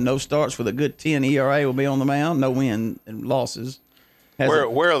 Teheran, no starts with a good 10 ERA, will be on the mound. No win and losses.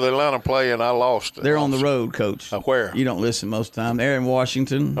 Where are the Atlanta playing? I lost it. They're on the road, Coach. Where? You don't listen most of the time. They're in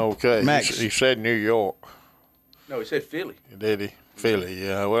Washington. Okay. Max. He said New York. No, he said Philly. Did he? Philly,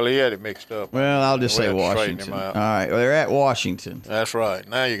 yeah. Well, he had it mixed up. Well, I'll just say Washington. All right. Well, they're at Washington. That's right.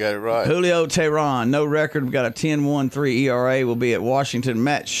 Now you got it right. Julio Teheran, no record. We've got a 10-1-3 ERA. Will be at Washington.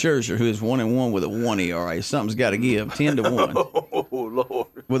 Matt Scherzer, who is 1-1 with a 1 ERA. Something's got to give. 10-1. Oh, Lord.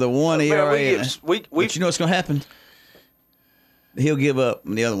 With a 1 ERA. But you know what's going to happen? He'll give up,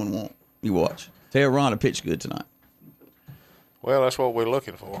 and the other one won't. You watch. Teheran will pitch good tonight. Well, that's what we're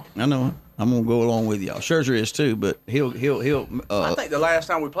looking for. I know it. I'm gonna go along with y'all. Scherzer is too, but he'll. I think the last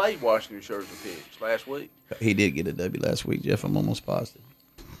time we played Washington, Scherzer pitched last week. He did get a W last week, Jeff. I'm almost positive.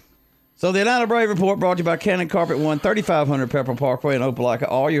 So the Atlanta Brave Report brought to you by Cannon Carpet One, 3500 Pepper Parkway in Opelika.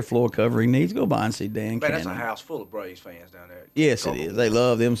 All your floor covering needs. Go by and see Dan Cannon. That's a house full of Braves fans down there. Yes, it is. They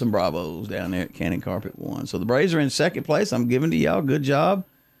love them some Bravos down there at Cannon Carpet One. So the Braves are in second place. I'm giving to y'all. Good job.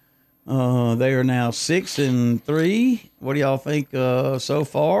 They are now 6-3. What do y'all think so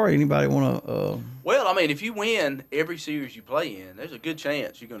far? Anybody want to? Well, I mean, if you win every series you play in, there's a good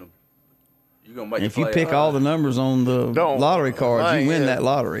chance you're gonna make. If you pick all the numbers on the lottery cards, you win that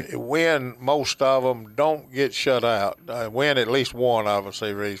lottery. Win most of them. Don't get shut out. Win at least one of them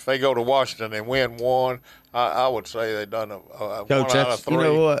series. If they go to Washington and win one, I would say they've done Coach, 1 out of 3. You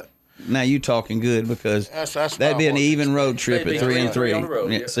know what? Now you talking good because that'd be an even road trip at 3-3. On the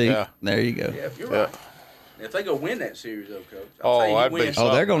road, yeah. See, there you go. Yeah, if you're right. If they go win that series, though, Coach,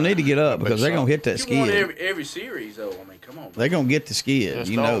 they're gonna need to get up because they're gonna hit that skid. You won every series, though. I mean, come on. They're gonna get the skid.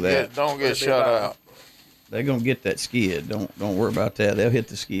 Just you know that. Don't get shut out. They're gonna get that skid. Don't worry about that. They'll hit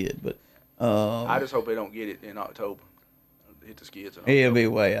the skid. But I just hope they don't get it in October. Hit the skids. He'll be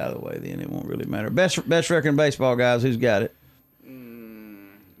way out of the way then. It won't really matter. Best record in baseball, guys. Who's got it?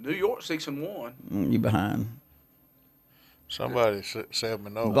 New York 6-1. You behind. Somebody said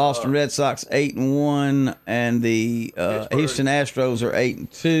me no. Boston Red Sox 8-1, and the Houston Astros are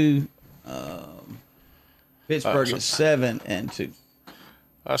 8-2. Pittsburgh is 7-2.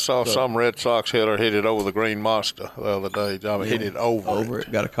 I saw some Red Sox hitter hit it over the Green Monster the other day. Hit it over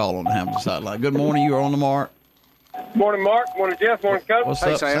it. Got a call on the Hamilton sideline. Good morning. You are on the mark. Morning, Mark. Morning, Jeff. Morning, Coach. What's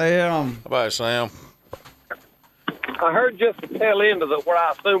up, Sam? How about Sam? I heard just the tail end of what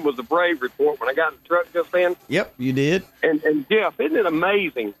I assumed was the Brave report when I got in the truck just then. Yep, you did. And Jeff, isn't it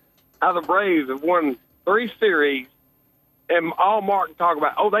amazing how the Braves have won 3 series and all Mark can talk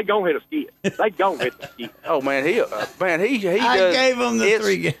about, they gonna hit a skid. They gonna hit the skid. Oh man, he does. I gave him the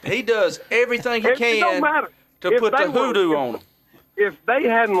 3 games. He does everything he can don't matter. to put the hoodoo on them. If they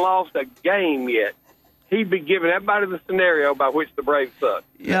hadn't lost a game yet, he'd be giving everybody the scenario by which the Braves suck.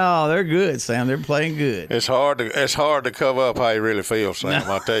 No, they're good, Sam. They're playing good. It's hard to cover up how he really feels, Sam.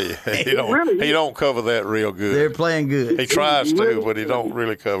 I tell you, he don't cover that real good. They're playing good. He tries to, but he don't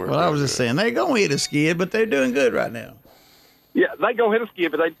really cover it. Well, I was just saying they're gonna hit a skid, but they're doing good right now. Yeah, they gonna hit a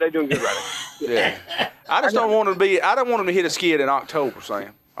skid, but they're doing good right now. Yeah, I just don't want them to be. I don't want them to hit a skid in October,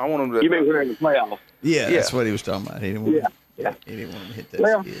 Sam. I want them to. You mean we're in the playoffs? Yeah, that's what he was talking about. He didn't want. He didn't want to hit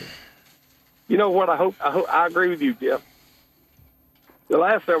that skid. You know what? I agree with you, Jeff. The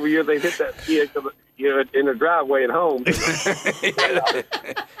last several years, they hit that skid in the driveway at home.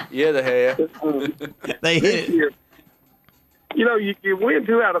 Yeah, they have. They hit it. You know, you win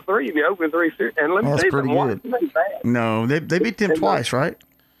 2 out of 3 in the opening 3 series. And let me That's tell you, pretty Washington ain't bad. No, they beat them twice, right?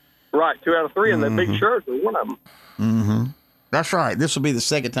 Right, 2 out of 3, and they beat Scherzer, one of them. Mm-hmm. That's right. This will be the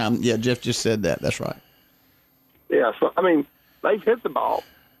second time. Yeah, Jeff just said that. That's right. Yeah, so, I mean, they've hit the ball.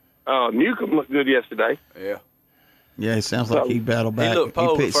 Newcomb looked good yesterday. Yeah. Yeah, it sounds like he battled back. He looked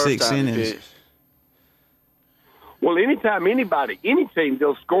pole the pitched first 6 time he innings. Well, anytime any team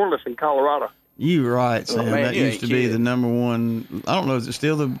goes scoreless in Colorado. You're right, Sam. man, that you used to ain't be kidding. the number one. I don't know. Is it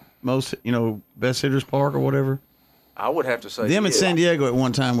still the most, best hitters park or whatever? I would have to say Them in yeah. San Diego at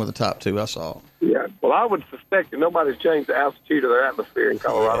one time were the top 2. I saw. Yeah, well, I would suspect that nobody's changed the altitude of their atmosphere in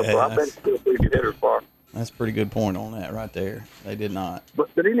Colorado, so I bet it's still a pretty good hitter's park. That's a pretty good point on that right there. They did not. But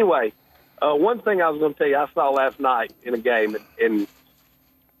anyway, one thing I was going to tell you, I saw last night in a game in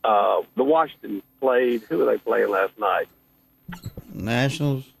the Washington played. Who were they playing last night?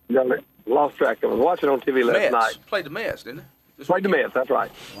 Nationals. No, lost track of it. I was watching on TV last Mets. night. Played the Mets, didn't they? Played the Mets, that's right.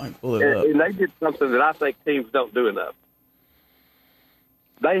 Pull it up. And they did something that I think teams don't do enough.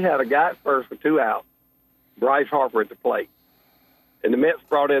 They had a guy at first with 2 outs, Bryce Harper at the plate. And the Mets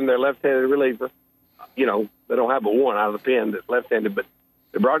brought in their left-handed reliever. They don't have but one out of the pen that's left-handed, but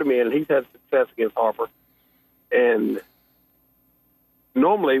they brought him in, and he's had success against Harper. And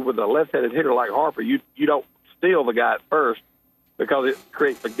normally with a left-handed hitter like Harper, you don't steal the guy at first because it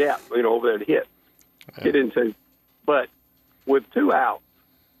creates a gap, over there to get into. But with 2 outs,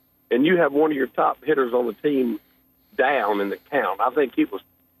 and you have one of your top hitters on the team down in the count, I think it was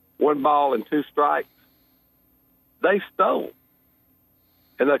 1 ball and 2 strikes, they stole.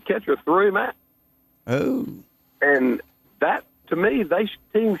 And the catcher threw him out. Oh. And that, to me,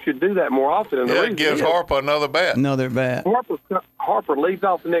 teams should do that more often. And the Yeah, reason it gives is, Harper another bat. Another bat. Harper leads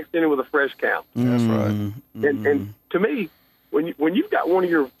off the next inning with a fresh count. That's right. And to me, when you've got one of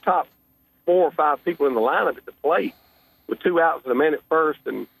your top 4 or 5 people in the lineup at the plate with 2 outs and a man at first,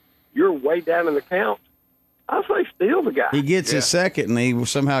 and you're way down in the count, I say steal the guy. He gets his second, and he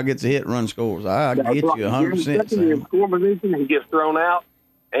somehow gets a hit, run, scores. I get you 100%. You're in score position, he gets thrown out,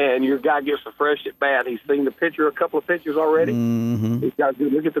 and your guy gets a fresh at bat. He's seen the pitcher a couple of pitches already. Mm-hmm. He's got to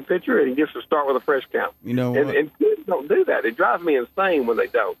look at the pitcher, and he gets to start with a fresh count. You know and, what? and kids don't do that. It drives me insane when they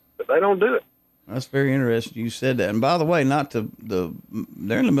don't, but they don't do it. That's very interesting. You said that. And by the way, they're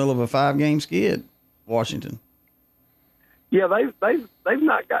in the middle of a 5-game skid, Washington. Yeah, they've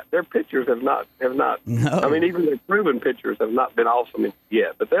not got their pitchers have not. No. I mean, even their proven pitchers have not been awesome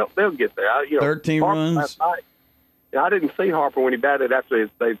yet, but they'll get there. 13 Harper runs. last night, I didn't see Harper when he batted after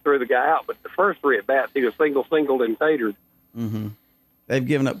they threw the guy out, but the first 3 at bats he was singled, and tatered. Mm-hmm. They've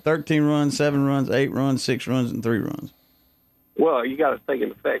given up 13 runs, 7 runs, 8 runs, 6 runs, and 3 runs. Well, you got to take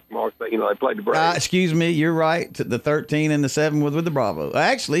into effect, Mark. That, they played the Braves. Excuse me, you're right. The 13 and the 7 was with the Bravo.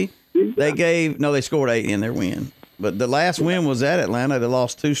 Actually, they scored 8 in their win. But the last win was at Atlanta. They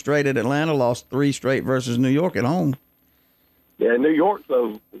lost 2 straight at Atlanta, lost 3 straight versus New York at home. Yeah, New York's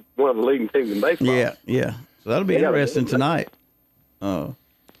one of the leading teams in baseball. Yeah. So that'll be interesting tonight. On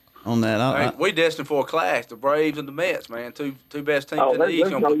that, We destined for a clash. The Braves and the Mets, man, two best teams Oh, in the East.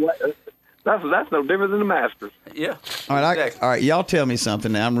 that's no different than the Masters. Yeah. all right. Y'all tell me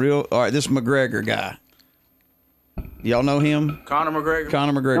something now. All right, this McGregor guy. Y'all know him? Conor McGregor.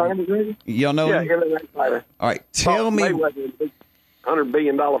 Conor McGregor? Y'all know him? Yeah, fighter. All right, tell me. $100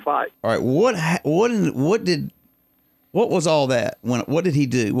 billion fight. All right, what was all that? What did he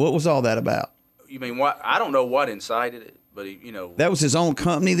do? What was all that about? You mean what? I don't know what incited it, but That was his own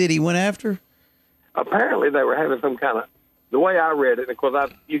company that he went after? Apparently, they were having some kind of. The way I read it, and of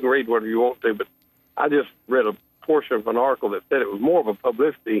course, you can read whatever you want to, but I just read a portion of an article that said it was more of a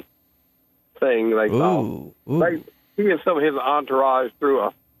publicity thing. They thought he and some of his entourage threw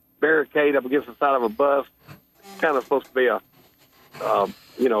a barricade up against the side of a bus. Kind of supposed to be So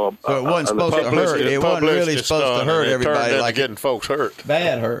it wasn't supposed to hurt. It wasn't really supposed to hurt everybody. Like getting folks hurt.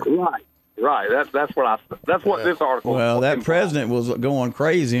 Bad hurt. Right. That's what this article. Well, that president was going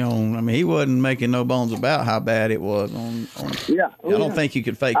crazy on. I mean, he wasn't making no bones about how bad it was. I don't think you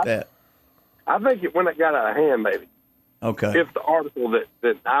could fake that. I think it when it got out of hand, maybe. Okay. If the article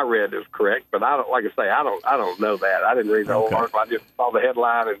that I read is correct, but I don't. Like I say, I don't know that. I didn't read the whole article. I just saw the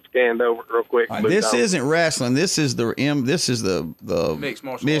headline and scanned over it real quick. Right, this isn't wrestling. This is the mixed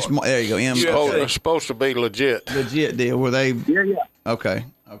martial arts. There you go. It's supposed to be legit deal where they. Yeah. Okay.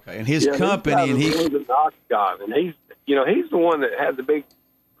 And his company and he. The Octagon, and he's the one that had the big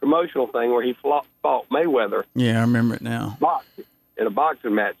promotional thing where he fought Mayweather. Yeah, I remember it now. in a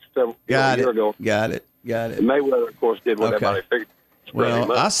boxing match a year ago. Got it. And Mayweather, of course, did what everybody figured.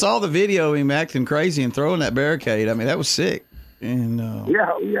 Well, I saw the video of him acting crazy and throwing that barricade. I mean, that was sick. And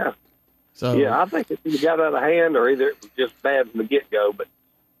yeah. So I think it either got out of hand or either it was just bad from the get-go. But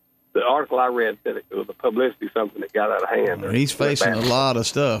the article I read said it was a publicity something that got out of hand. He's facing a lot of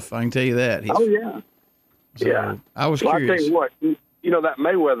stuff. I can tell you that. Yeah. I was well, curious. I tell you what, that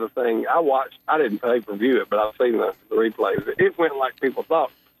Mayweather thing, I watched. I didn't pay-per-view it, but I've seen the replays. It went like people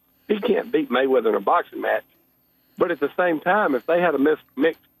thought. He can't beat Mayweather in a boxing match. But at the same time, if they had a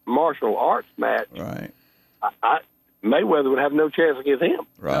mixed martial arts match, right, Mayweather would have no chance against him.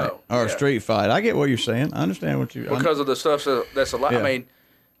 Right. Or a street fight. I get what you're saying. I understand what you... Because of the stuff that's a lot. Yeah. I mean,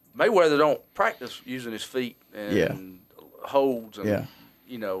 Mayweather don't practice using his feet and holds and,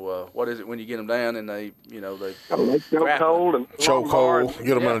 what is it when you get them down and they chokehold and chokehold.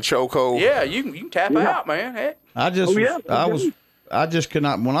 Get them in a chokehold. Yeah, you can tap out, man. Heck. I just could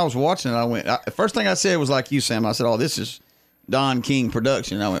not. When I was watching it, I went. First thing I said was like you, Sam. I said, "Oh, this is Don King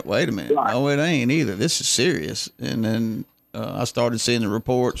production." I went, "Wait a minute, no, it ain't either. This is serious." And then I started seeing the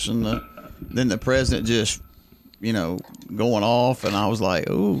reports, and then the president just, going off, and I was like,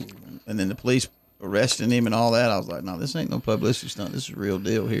 "Ooh!" And then the police arresting him and all that. I was like, "No, this ain't no publicity stunt. This is a real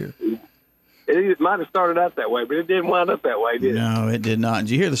deal here." It might have started out that way, but it didn't wind up that way, did it? No, it did not. Did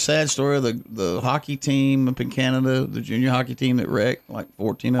you hear the sad story of the hockey team up in Canada, the junior hockey team that wrecked? Like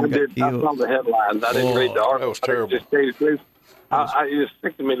 14 of them got killed. I saw the headlines. I didn't read the article. That was terrible. Just tell you the truth. It just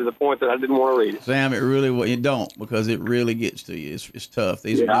sick to me to the point that I didn't want to read it. Sam, it really you don't, because it really gets to you. It's tough.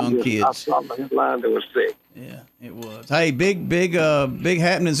 These are young kids. I saw the headline that was sick. Yeah, it was. Hey, big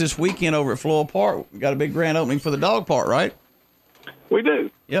happenings this weekend over at Floral Park. We got a big grand opening for the dog park, right? We do.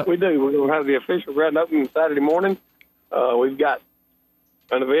 Yep. We do. We're going to have the official grand opening Saturday morning. We've got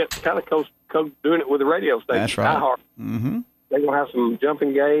an event kind of doing it with the radio station. That's right. iHeart. Mm-hmm. They're going to have some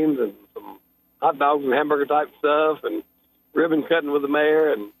jumping games and some hot dogs and hamburger type stuff and ribbon cutting with the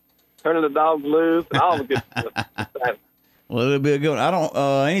mayor and turning the dogs loose and all the good stuff. Well, it'll be a good one. I don't,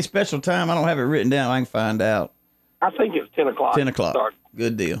 any special time, I don't have it written down. I can find out. I think it's 10 o'clock. 10 o'clock. Start.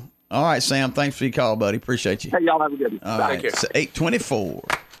 Good deal. All right, Sam, thanks for your call, buddy. Appreciate you. Hey, y'all have a good one. All right, it's 8:24.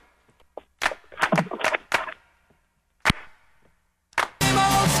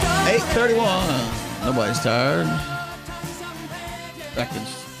 $8:31. Nobody's tired. Back in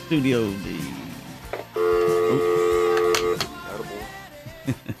Studio D.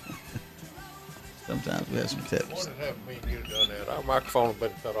 Sometimes we have some tips. What happened to me and you done that? Our microphone had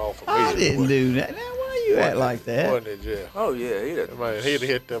been cut off. I didn't do that. Now, why you act like that? Wasn't it, Jeff? Oh, yeah. He did. Man, he'd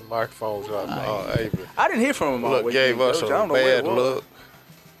hit them microphones up. I didn't hear from him all Look, weekend, gave us Coach. a I don't know where it bad was. look.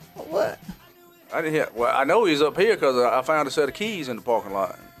 What? I didn't hear. Well, I know he's up here because I found a set of keys in the parking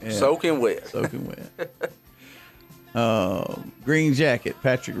lot. Yeah. Soaking wet. Soaking wet. Green Jacket,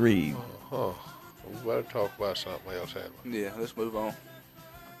 Patrick Reed. We better talk about something else, haven't we? Yeah, let's move on.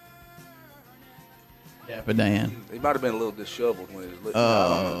 Dapper Dan. He might have been a little disheveled when he was lit.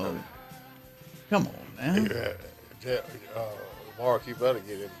 Come on, man. Mark, you better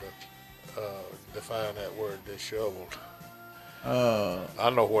get him to define that word disheveled. I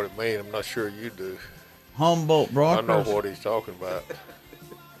know what it means. I'm not sure you do. Humboldt Broncos. I know what he's talking about.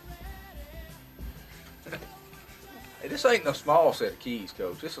 Hey, this ain't no small set of keys,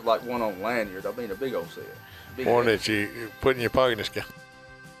 Coach. This is like one on lanyard. I mean, a big old set. Big One head. that you put in your pocket and it's got.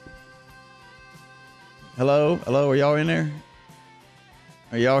 Hello? Are y'all in there?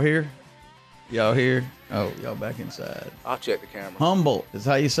 Are y'all here? Y'all here? Oh, y'all back inside. I'll check the camera. Humboldt is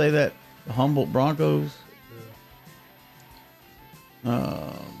how you say that? The Humboldt Broncos?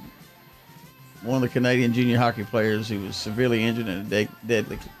 One of the Canadian junior hockey players who was severely injured in a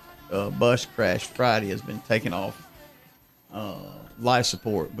deadly bus crash Friday has been taken off life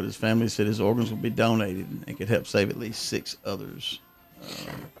support, but his family said his organs will be donated and could help save at least 6 others.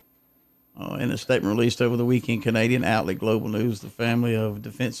 In a statement released over the weekend, Canadian outlet Global News, the family of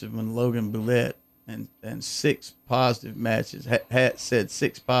defenseman Logan Boulette and 6 positive matches said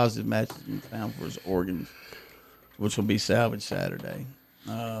 6 positive matches have been found for his organs, which will be salvaged Saturday.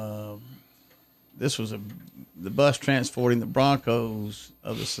 This was the bus transporting the Broncos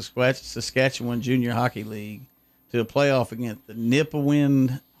of the Saskatchewan Junior Hockey League to a playoff against the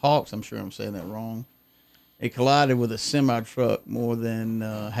Nipawin Hawks. I'm sure I'm saying that wrong. It collided with a semi-truck. More than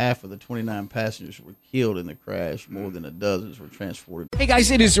half of the 29 passengers were killed in the crash. More than a dozen were transported. Hey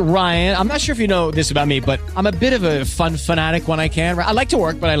guys, it is Ryan. I'm not sure if you know this about me, but I'm a bit of a fun fanatic when I can. I like to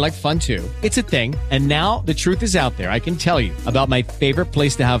work, but I like fun too. It's a thing. And now the truth is out there. I can tell you about my favorite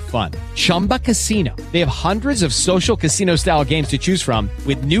place to have fun. Chumba Casino. They have hundreds of social casino style games to choose from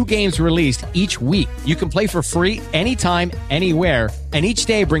with new games released each week. You can play for free anytime, anywhere. And each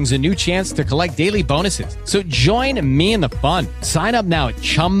day brings a new chance to collect daily bonuses. So join me in the fun. Sign up now at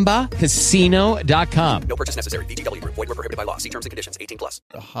ChumbaCasino.com. No purchase necessary. VGW. Void where prohibited by law. See terms and conditions. 18+.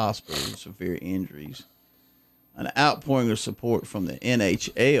 The hospital with severe injuries. An outpouring of support from the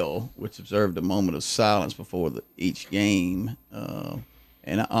NHL, which observed a moment of silence before each game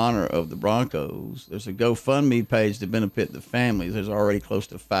in honor of the Broncos. There's a GoFundMe page to benefit the families. There's already close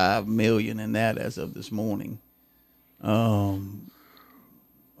to $5 million in that as of this morning.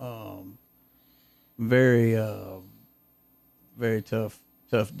 Very tough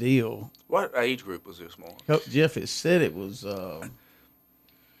deal. What age group was this morning? Coach Jeff has said it was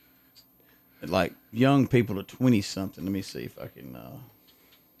like young people to 20-something. Let me see if I can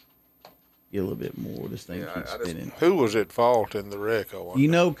get a little bit more. This thing keeps spinning. Who was at fault in the wreck? You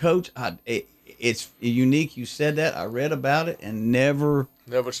know, Coach, it's unique. You said that. I read about it and never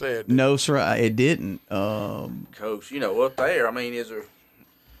said. No, sir, it didn't. Coach, up there. I mean, you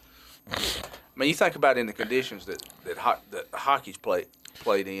think about in the conditions that hockey's played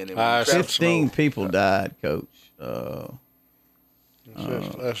in. 15 people died, Coach.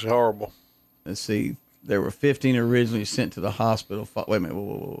 That's horrible. Let's see. There were 15 originally sent to the hospital. Wait a minute.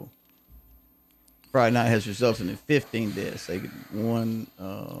 Whoa. Friday night has resulted in 15 deaths. One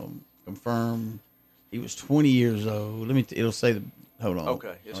confirmed. He was 20 years old. It'll say the. Hold on.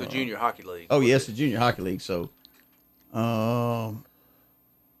 Okay, it's a junior hockey league. Oh, yes, a junior hockey league. So,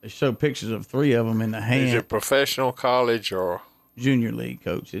 they show pictures of 3 of them in the hand. Is it professional, college, or junior league,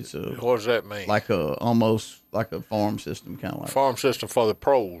 Coach? It's a. What does that mean? Almost like a farm system, kind of like. Farm system for the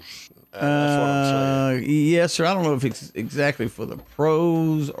pros. That's what I'm saying. Yes, sir. I don't know if it's exactly for the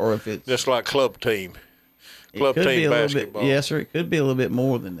pros or if it's just like club team. Club team basketball. Yes, sir. It could be a little bit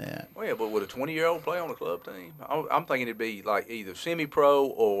more than that. Well, yeah, but would a 20-year-old play on a club team? I'm thinking it'd be like either semi-pro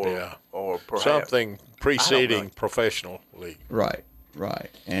or perhaps something preceding professional league. Right.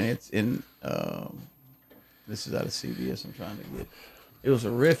 And it's in. This is out of CBS. I'm trying to get. It was a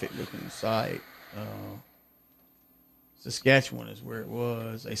horrific looking sight. Saskatchewan is where it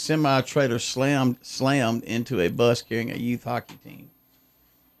was. A semi-trailer slammed into a bus carrying a youth hockey team.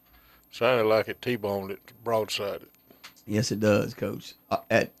 Sounded like it T-boned it, broadsided. Yes, it does, Coach.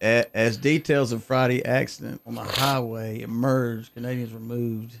 As details of Friday accident on the highway emerged, Canadians were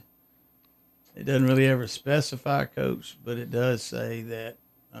moved. It doesn't really ever specify, Coach, but it does say that.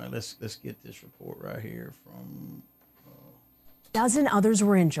 All right, let's get this report right here from. A dozen others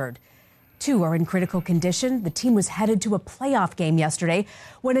were injured. 2 are in critical condition. The team was headed to a playoff game yesterday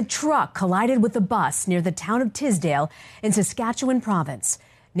when a truck collided with a bus near the town of Tisdale in Saskatchewan province.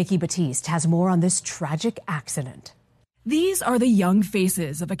 Nikki Batiste has more on this tragic accident. These are the young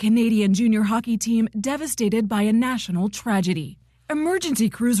faces of a Canadian junior hockey team devastated by a national tragedy. Emergency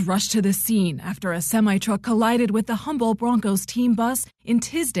crews rushed to the scene after a semi-truck collided with the Humboldt Broncos team bus in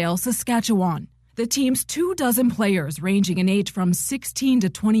Tisdale, Saskatchewan. The team's 24 players ranging in age from 16 to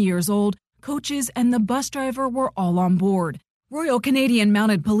 20 years old, coaches, and the bus driver were all on board. Royal Canadian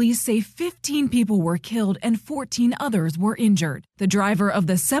Mounted Police say 15 people were killed and 14 others were injured. The driver of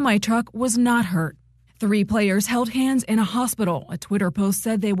the semi-truck was not hurt. 3 players held hands in a hospital. A Twitter post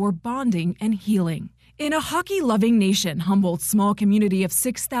said they were bonding and healing. In a hockey-loving nation, Humboldt's small community of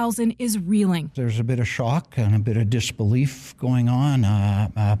 6,000 is reeling. There's a bit of shock and a bit of disbelief going on,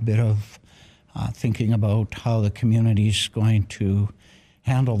 a bit of thinking about how the community's going to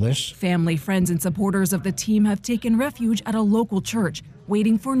handle this. Family, friends, and supporters of the team have taken refuge at a local church,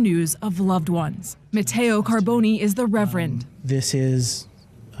 waiting for news of loved ones. Matteo Carboni is the reverend. This is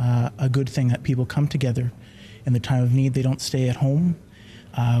a good thing that people come together in the time of need. They don't stay at home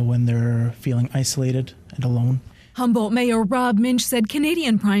when they're feeling isolated and alone. Humboldt Mayor Rob Minch said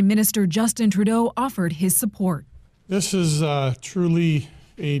Canadian Prime Minister Justin Trudeau offered his support. This is truly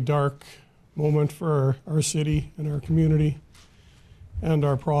a dark moment for our city and our community and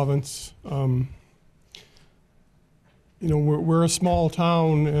our province. We're a small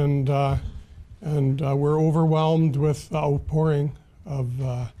town, and we're overwhelmed with the outpouring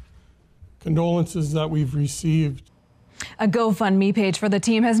of condolences that we've received. A GoFundMe page for the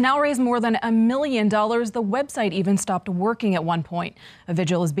team has now raised more than $1 million. The website even stopped working at one point. A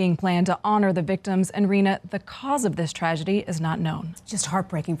vigil is being planned to honor the victims. And Rena, the cause of this tragedy is not known. Just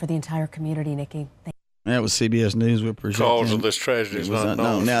heartbreaking for the entire community, Nikki. That was CBS News. We appreciate Cause them. of this tragedy It is was not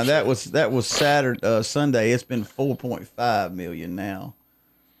unknown. known. Now that was Saturday, Sunday. It's been 4.5 million now.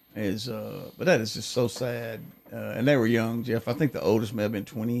 But that is just so sad. And they were young, Jeff. I think the oldest may have been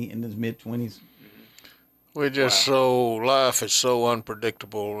 20 in his mid 20s. We just life is so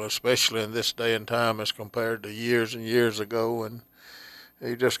unpredictable, especially in this day and time as compared to years and years ago. And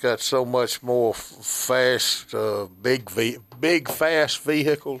you just got so much more fast, big, fast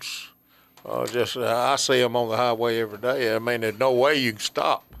vehicles. I see them on the highway every day. I mean, there's no way you can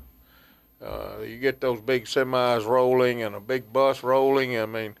stop. You get those big semis rolling and a big bus rolling. I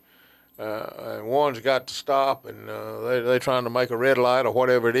mean, and one's got to stop, and they're trying to make a red light or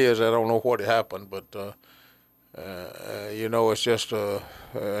whatever it is. I don't know what happened, but it's just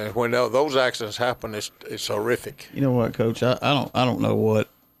when those accidents happen, it's horrific. You know what, Coach? I don't know what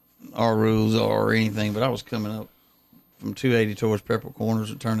our rules are or anything, but I was coming up from 280 towards Pepper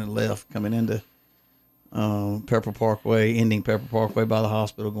Corners and turning left, coming into Pepper Parkway, ending Pepper Parkway by the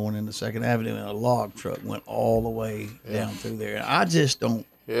hospital, going into 2nd Avenue, and a log truck went all the way down through there. And I just don't.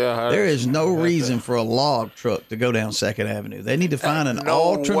 Yeah, there is no reason for a log truck to go down 2nd Avenue. They need to find an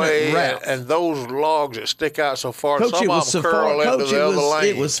alternate route. And those logs that stick out so far, Coach, some of them curl into the other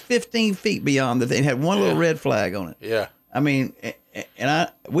lane. It was 15 feet beyond that. They had one little red flag on it. Yeah. I mean,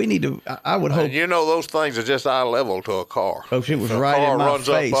 we need to. I would hope. Those things are just eye level to a car. Coach, it was right in my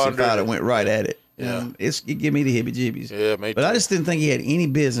face if I'd have went right at it. Yeah. It give me the heebie-jeebies. Yeah, me too. But I just didn't think he had any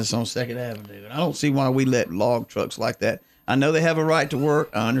business on 2nd Avenue. And I don't see why we let log trucks like that. I know they have a right to work.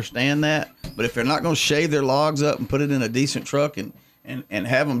 I understand that. But if they're not going to shave their logs up and put it in a decent truck and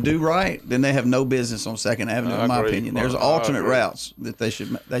have them do right, then they have no business on 2nd Avenue, in my opinion. There's alternate routes that they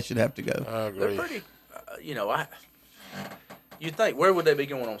should have to go. I agree. They're pretty, you'd think, where would they be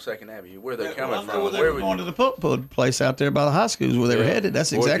going on 2nd Avenue? Where are they coming from? They were going to the put place out there by the high schools where they were headed.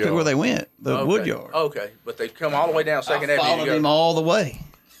 That's exactly where they went, the Woodyard. Okay, but they come all the way down 2nd Avenue. I followed him all the way.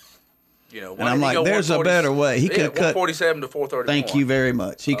 And I'm like, there's a better way. He could have cut 147 to 431. Thank you very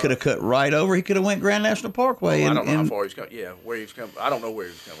much. He could have cut right over. He could have went Grand National Parkway. I don't know how far he's coming. Yeah, where he's coming. I don't know where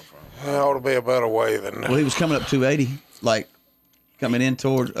he's coming from. There ought to be a better way than that. Well, he was coming up 280, like coming in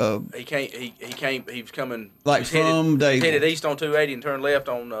toward. He came. He was coming. Like from Dayton. Headed east on 280 and turned left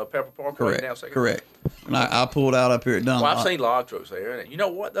on Pepper Parkway. Correct. Down 2nd. Correct. And I pulled out up here at Dunlop. Well, I've seen log trucks there. And you know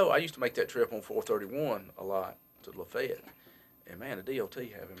what though? I used to make that trip on 431 a lot to Lafayette. And man, the DOT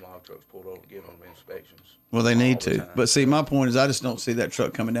having log trucks pulled over, giving them inspections. Well, they need to. But see, my point is, I just don't see that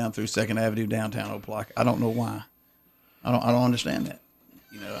truck coming down through 2nd Avenue downtown Opelika. I don't know why. I don't understand that.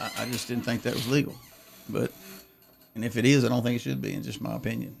 I just didn't think that was legal. And if it is, I don't think it should be. In just my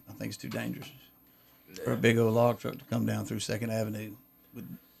opinion, I think it's too dangerous for a big old log truck to come down through 2nd Avenue with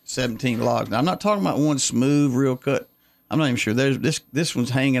 17 logs. Now, I'm not talking about one smooth, real cut. I'm not even sure. There's this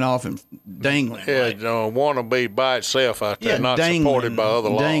one's hanging off and dangling. Yeah, want to be by itself out there, not supported by other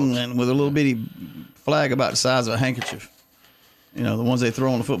logs. Dangling with a little bitty flag about the size of a handkerchief. The ones they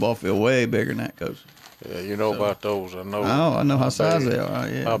throw on the football field, way bigger than that, Coach. Yeah, you know about those. I know. I know how size they are.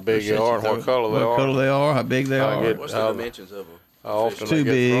 Yeah. How big they are and what color they are. What color they are, how big they are. What's the dimensions of them? How often too they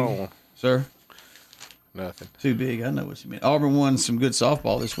get big, thrown. sir. Nothing. Too big. I know what you mean. Auburn won some good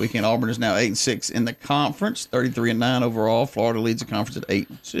softball this weekend. Auburn is now 8-6 in the conference, 33-9 overall. Florida leads the conference at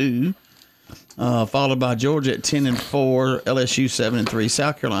 8-2. Followed by Georgia at 10-4, LSU 7-3,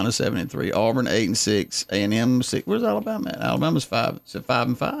 South Carolina 7-3, Auburn 8-6, A&M 6. Where's Alabama at? Alabama's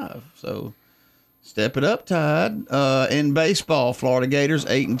 5-5. So step it up, Tide. In baseball, Florida Gators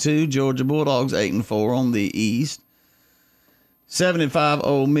 8-2, Georgia Bulldogs 8-4 on the East. 7-5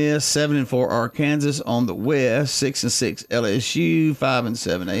 Ole Miss, 7-4 Arkansas on the West, 6-6 LSU,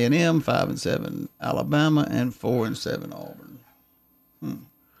 5-7 A&M, 5-7 Alabama, and 4-7 Auburn.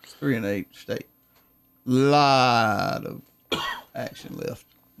 3-8 State. Lot of action left.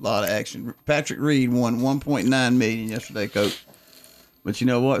 A lot of action. Patrick Reed won $1.9 million yesterday, Coach. But you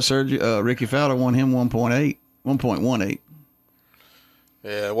know what, Sergio? Ricky Fowler won him 1.18.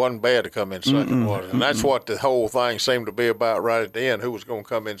 Yeah, it wasn't bad to come in second, was it? And that's what the whole thing seemed to be about right at the end, who was going to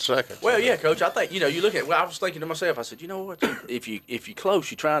come in second. Well, yeah, Coach, I think, you look at, I was thinking to myself, I said, you know what, if you're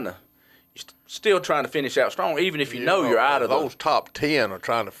close, you're still trying to finish out strong, even if you know you're out of those top 10 are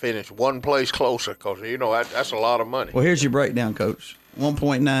trying to finish one place closer because, that's a lot of money. Well, here's your breakdown, Coach.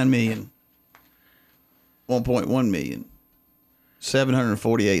 1.9 million, 1.1 million,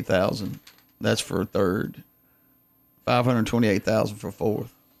 748,000. That's for third. 528,000 for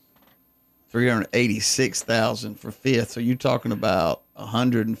fourth, 386,000 for fifth. So you're talking about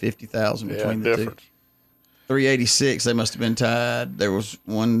 150,000 between the two. 386. They must have been tied. There was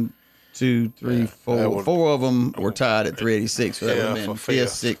 1, 2, 3, 4. 4 of them were tied at 386. So that would have been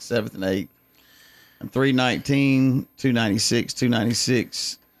fifth, sixth, seventh, and eighth. And 319, 296,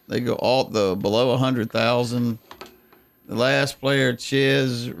 296. They go all the below 100,000. The last player,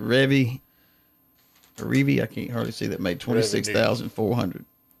 Ches Revi, I can't hardly see that, made 26,400.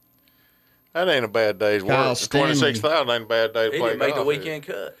 That ain't a bad day's Kyle work. Stanley. 26,000 ain't a bad day to He play didn't make the golf, weekend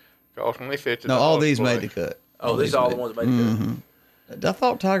cut. Cost me $50. No, all these to play. made the cut. Oh, these are all the ones that made the cut. I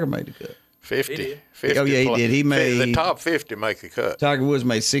thought Tiger made the cut. 50. Oh, yeah, he play. did. He made the top 50 make the cut. Tiger Woods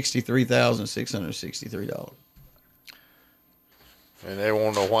made $63,663. And they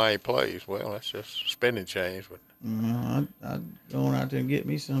won't know why he plays. Well, that's just spending change. But I'd go out there and get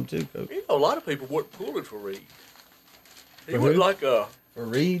me some too, Coach. You know, a lot of people weren't pulling for Reed. He For wasn't who? like a. For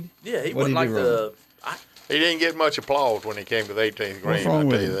Reed? Yeah, he What wasn't did he like do the. he didn't get much applause when he came to the 18th green. What's wrong I'll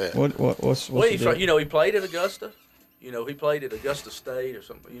with tell you him? that. What's Well, the deal? you know, he played at Augusta. You know, he played at Augusta State or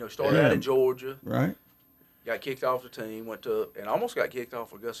something. You know, started Yeah. out in Georgia. Right. Got kicked off the team. Went to and almost got kicked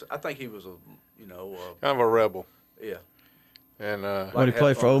off Augusta. I think he was a, kind of a rebel. Yeah. And What, he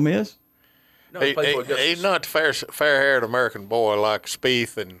played for Ole Miss? No, he played for Augusta. he's not the fair-haired American boy like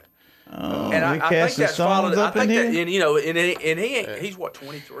Spieth and. And I think that's followed. I think that, and you know, and he ain't. He's what,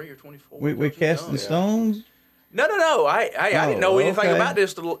 23 or 24. We casting stones. No. I didn't know anything okay. about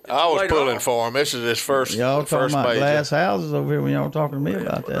this. I was pulling for him. This is his first. Y'all talking first about major. glass houses over here when y'all talking to me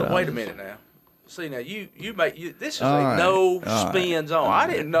about that. Wait a minute now. See now, you this is All a right. no All spin zone. I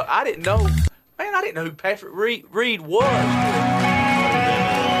didn't know. Man, I didn't know who Patrick Reed was.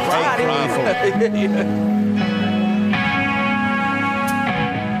 Right.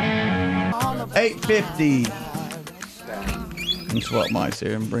 850. Let me swap mics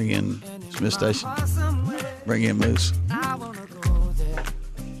here and bring in Smith Station. Bring in Moose. All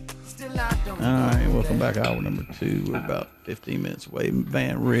right, welcome back. Hour number 2. We're about 15 minutes away.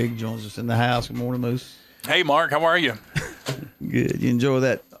 Van Rigg joins us in the house. Good morning, Moose. Hey, Mark. How are you? Good. You enjoy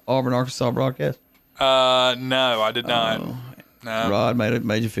that Auburn, Arkansas broadcast? No, I did not. No. Rod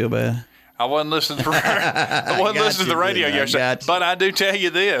made you feel bad. I wasn't listening to the radio yesterday. But I do tell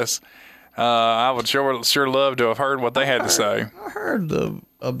you this. I would sure love to have heard what they had to say. I heard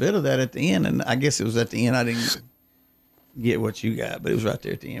a bit of that at the end, and I guess it was at the end. I didn't get what you got, but it was right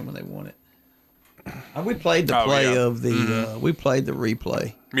there at the end when they won it. We played the we played the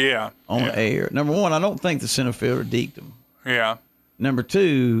replay. Yeah. On the air. Number one, I don't think the center fielder deked him. Yeah. Number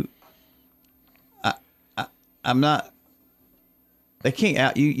two, I'm not. They can't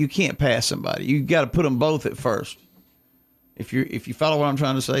out. You can't pass somebody. You got to put them both at first. If you follow what I'm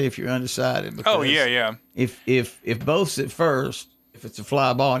trying to say, if you're undecided. Oh yeah. If both's at first, if it's a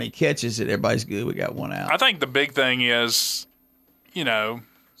fly ball and he catches it, everybody's good. We got one out. I think the big thing is,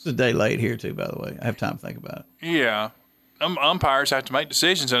 it's a day late here too. By the way, I have time to think about it. Yeah. Umpires have to make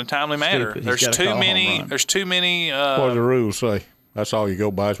decisions in a timely manner. Stupid. There's too many. There's too many. What do the rules say? That's all you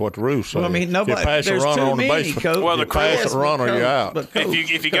go by is what the rules say. Well, I mean, nobody. You pass a There's runner too on the many, base. Coach. Well, the you pass a runner, you're out.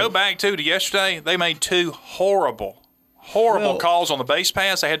 If you go back to yesterday, they made 2 horrible calls on the base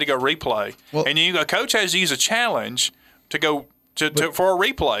pass. They had to go replay, and a coach has to use a challenge to go for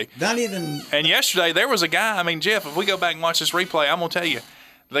a replay. Not even. And yesterday there was a guy. I mean, Jeff, if we go back and watch this replay, I'm gonna tell you,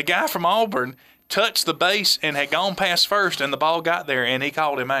 the guy from Auburn touched the base and had gone past first, and the ball got there, and he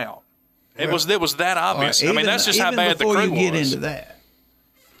called him out. It was that obvious. Right, I mean, that's just how bad the crew was. Before you get into that,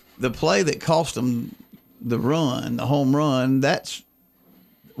 the play that cost them the home run,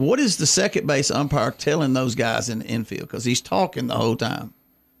 what is the second base umpire telling those guys in the infield? Because he's talking the whole time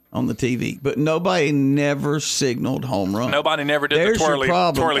on the TV, but nobody never signaled home run. Nobody never did there's the twirly, your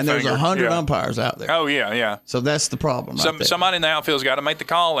problem, twirly and there's finger. 100 umpires out there. Oh yeah. So that's the problem. Right there. Somebody in the outfield's got to make the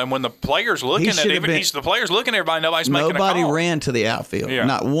call, and when the player's looking at the player's looking at everybody, nobody's making a call. Nobody ran to the outfield. Yeah.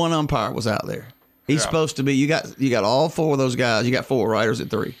 Not one umpire was out there. He's supposed to be. You got all 4 of those guys. You got 4 riders at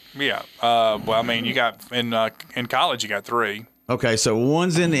 3. Yeah. Well, I mean, you got in college you got 3. Okay, so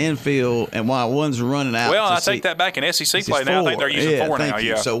one's in the infield, and while one's running out. Well, I take that back. In SEC play now, I think they're using 4 now.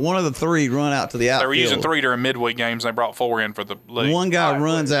 Yeah. So one of the 3 run out to the outfield. They were using 3 during midweek games. They brought 4 in for the league. One guy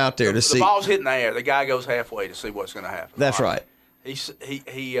runs out there to see. The ball's hitting the air. The guy goes halfway to see what's going to happen. That's right. Does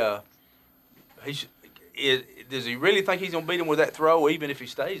he really think he's going to beat him with that throw, even if he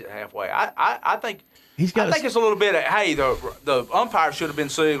stays at halfway? I think it's a little bit of, hey, the umpire should have been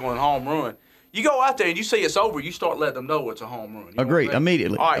signaling home run. You go out there and you see it's over, you start letting them know it's a home run. Agree.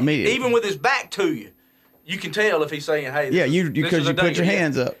 Immediately. All right. Immediately. Even with his back to you, you can tell if he's saying, hey, because you put your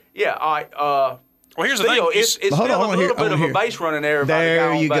hands up. Yeah, all right. Well, here's the thing. It's still a little bit of a base running error by the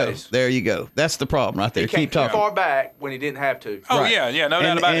guy on base. There you go. That's the problem right there. He Keep talking. far back when he didn't have to. Oh, right. Yeah, no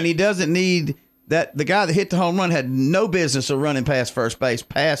doubt about it. And he doesn't need that. The guy that hit the home run had no business of running past first base,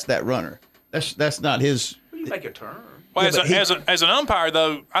 past that runner. That's not his. Well, you make a turn. Well, Yeah, as an umpire,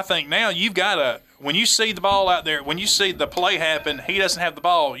 though, I think now you've got to, when you see the ball out there, when you see the play happen, he doesn't have the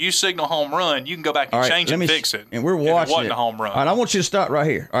ball, you signal home run, you can go back and change it and fix it. And we're watching if it wasn't a home run. All right, I want you to stop right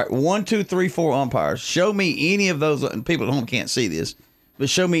here. All right, 1, 2, 3, 4 umpires. Show me any of those, and people at home can't see this, but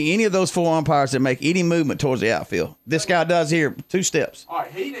show me any of those 4 umpires that make any movement towards the outfield. This guy does here, 2 steps. All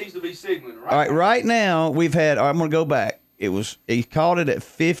right, he needs to be signaling right. All right, right now we've had, I'm going to go back. He called it at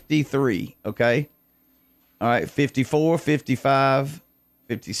 53, okay? All right, 54, 55,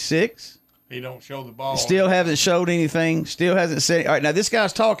 56. He don't show the ball. Still hasn't showed anything. Still hasn't said. All right, now this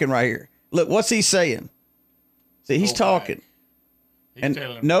guy's talking right here. Look, what's he saying? See, he's talking. And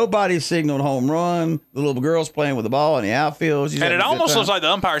nobody's signaled home run. The little girl's playing with the ball in the outfield. And it almost looks like the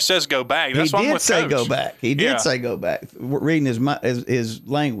umpire says go back. That's why I'm with say Coach. go back. He did say go back. Reading his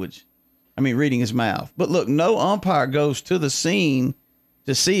language. I mean, reading his mouth. But look, no umpire goes to the scene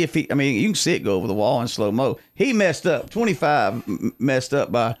to see if he. I mean, you can see it go over the wall in slow mo. He messed up. 25 messed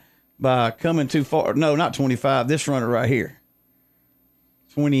up by coming too far. No, not 25. This runner right here.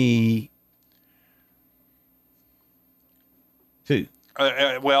 22.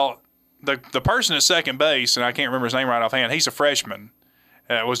 Well, the person at second base, and I can't remember his name right offhand, he's a freshman.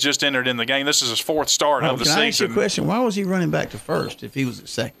 Was just entered in the game. This is his 4th start of the season. Can I ask you a question? Why was he running back to first if he was at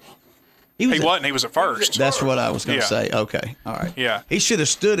second? He wasn't. He was at first. That's what I was going to say. Okay. All right. Yeah. He should have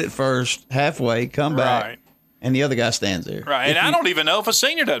stood at first, halfway, come back, and the other guy stands there. Right. And I don't even know if a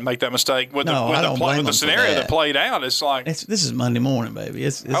senior doesn't make that mistake with the scenario that played out. It's like this is Monday morning, baby.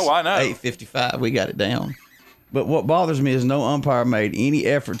 It's I know. 8:55. We got it down. But what bothers me is no umpire made any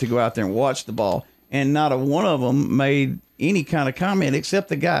effort to go out there and watch the ball, and not a one of them made any kind of comment except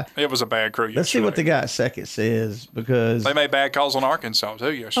the guy. It was a bad crew yesterday. Let's see what the guy at second says, because they made bad calls on Arkansas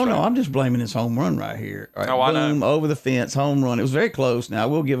too yesterday. Oh no, I'm just blaming his home run right here. All right, I boom, know. Over the fence, home run. It was very close. Now I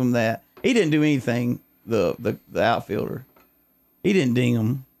will give him that. He didn't do anything. The outfielder, he didn't ding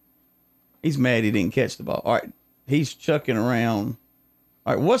him. He's mad he didn't catch the ball. All right, he's chucking around.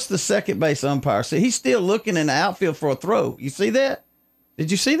 All right, what's the second base umpire? See, he's still looking in the outfield for a throw. You see that?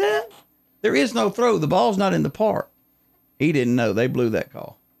 Did you see that? There is no throw. The ball's not in the park. He didn't know. They blew that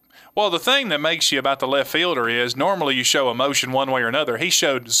call. Well, the thing that makes you about the left fielder is normally you show emotion one way or another. He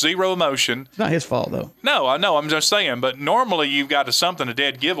showed zero emotion. It's not his fault, though. No, I know. I'm just saying. But normally you've got a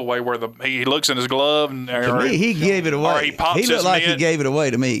dead giveaway where he looks in his glove. To me, he gave it away. Or he pops he looked his like mitt. he gave it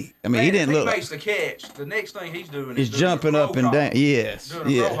away to me. I mean, he didn't look. If he makes the catch, the next thing he's doing He's is jumping up and down. Yes. Doing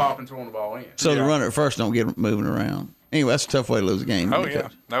a throw hop and throwing the ball in. So the runner at first don't get moving around. Anyway, that's a tough way to lose a game. Oh, yeah.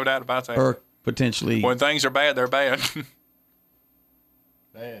 No doubt about that. Or potentially. When things are bad, they're bad.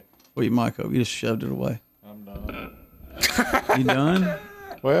 Bad. Well, you, Michael, you just shoved it away. I'm done. You done?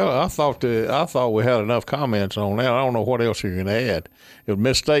 Well, I thought we had enough comments on that. I don't know what else you can add. It was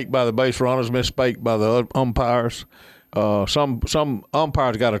mistake by the base runners, mistake by the umpires. Some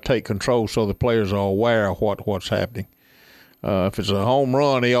umpires got to take control so the players are aware of what's happening. If it's a home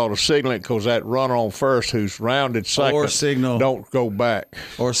run, he ought to signal it because that runner on first who's rounded second or signal don't go back.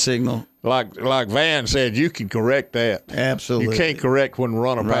 Or signal. Like Van said, you can correct that. Absolutely. You can't correct when the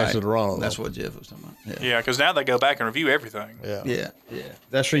runner passes the runner. That's what Jeff was talking about. Yeah, because now they go back and review everything. Yeah.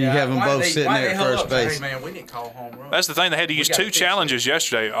 That's when you have them both sitting there at first base. Hey, man, we didn't call home run. That's the thing. They had to use 2 challenges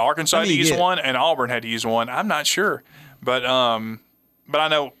yesterday. Arkansas had to use one, and Auburn had to use one. I'm not sure. But I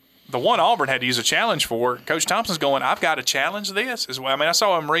know the one Auburn had to use a challenge for, Coach Thompson's going, I've got to challenge this. I mean, I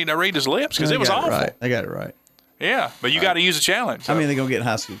saw him read his lips because it was awful. Right. They got it right. Yeah, but you got to use a challenge. I mean, they're going to get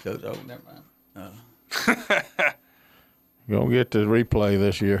high school coach. Oh, never mind. You're going to get the replay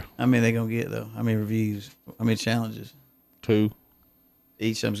this year. How many they going to get, though? How many reviews? How many challenges? 2.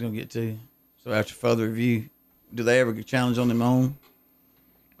 Each of them's going to get 2. So after further review, do they ever get challenged on their own?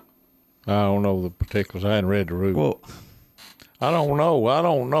 I don't know the particulars. I hadn't read the rules. Well, I don't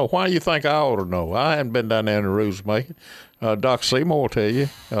know. Why do you think I ought to know? I hadn't been down there in the rules making. Doc Seymour will tell you.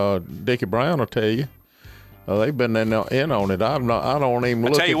 Dickie Brown will tell you. They've been in on it. I don't even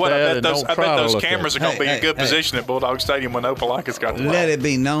look at that. I tell you what, I bet those cameras are going to be in good position at Bulldog Stadium when Opelika's got the ball. Let it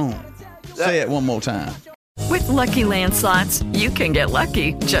be known. Say it one more time. With Lucky Land Slots, you can get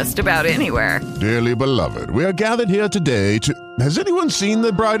lucky just about anywhere. Dearly beloved, we are gathered here today to... Has anyone seen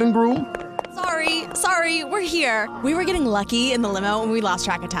the bride and groom? Sorry, we're here. We were getting lucky in the limo and we lost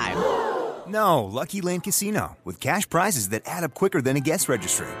track of time. No, Lucky Land Casino, with cash prizes that add up quicker than a guest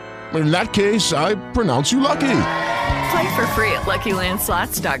registry. In that case, I pronounce you lucky. Play for free at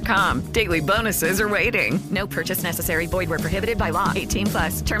LuckyLandSlots.com. Daily bonuses are waiting. No purchase necessary. Void where prohibited by law.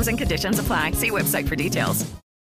 18+. Terms and conditions apply. See website for details.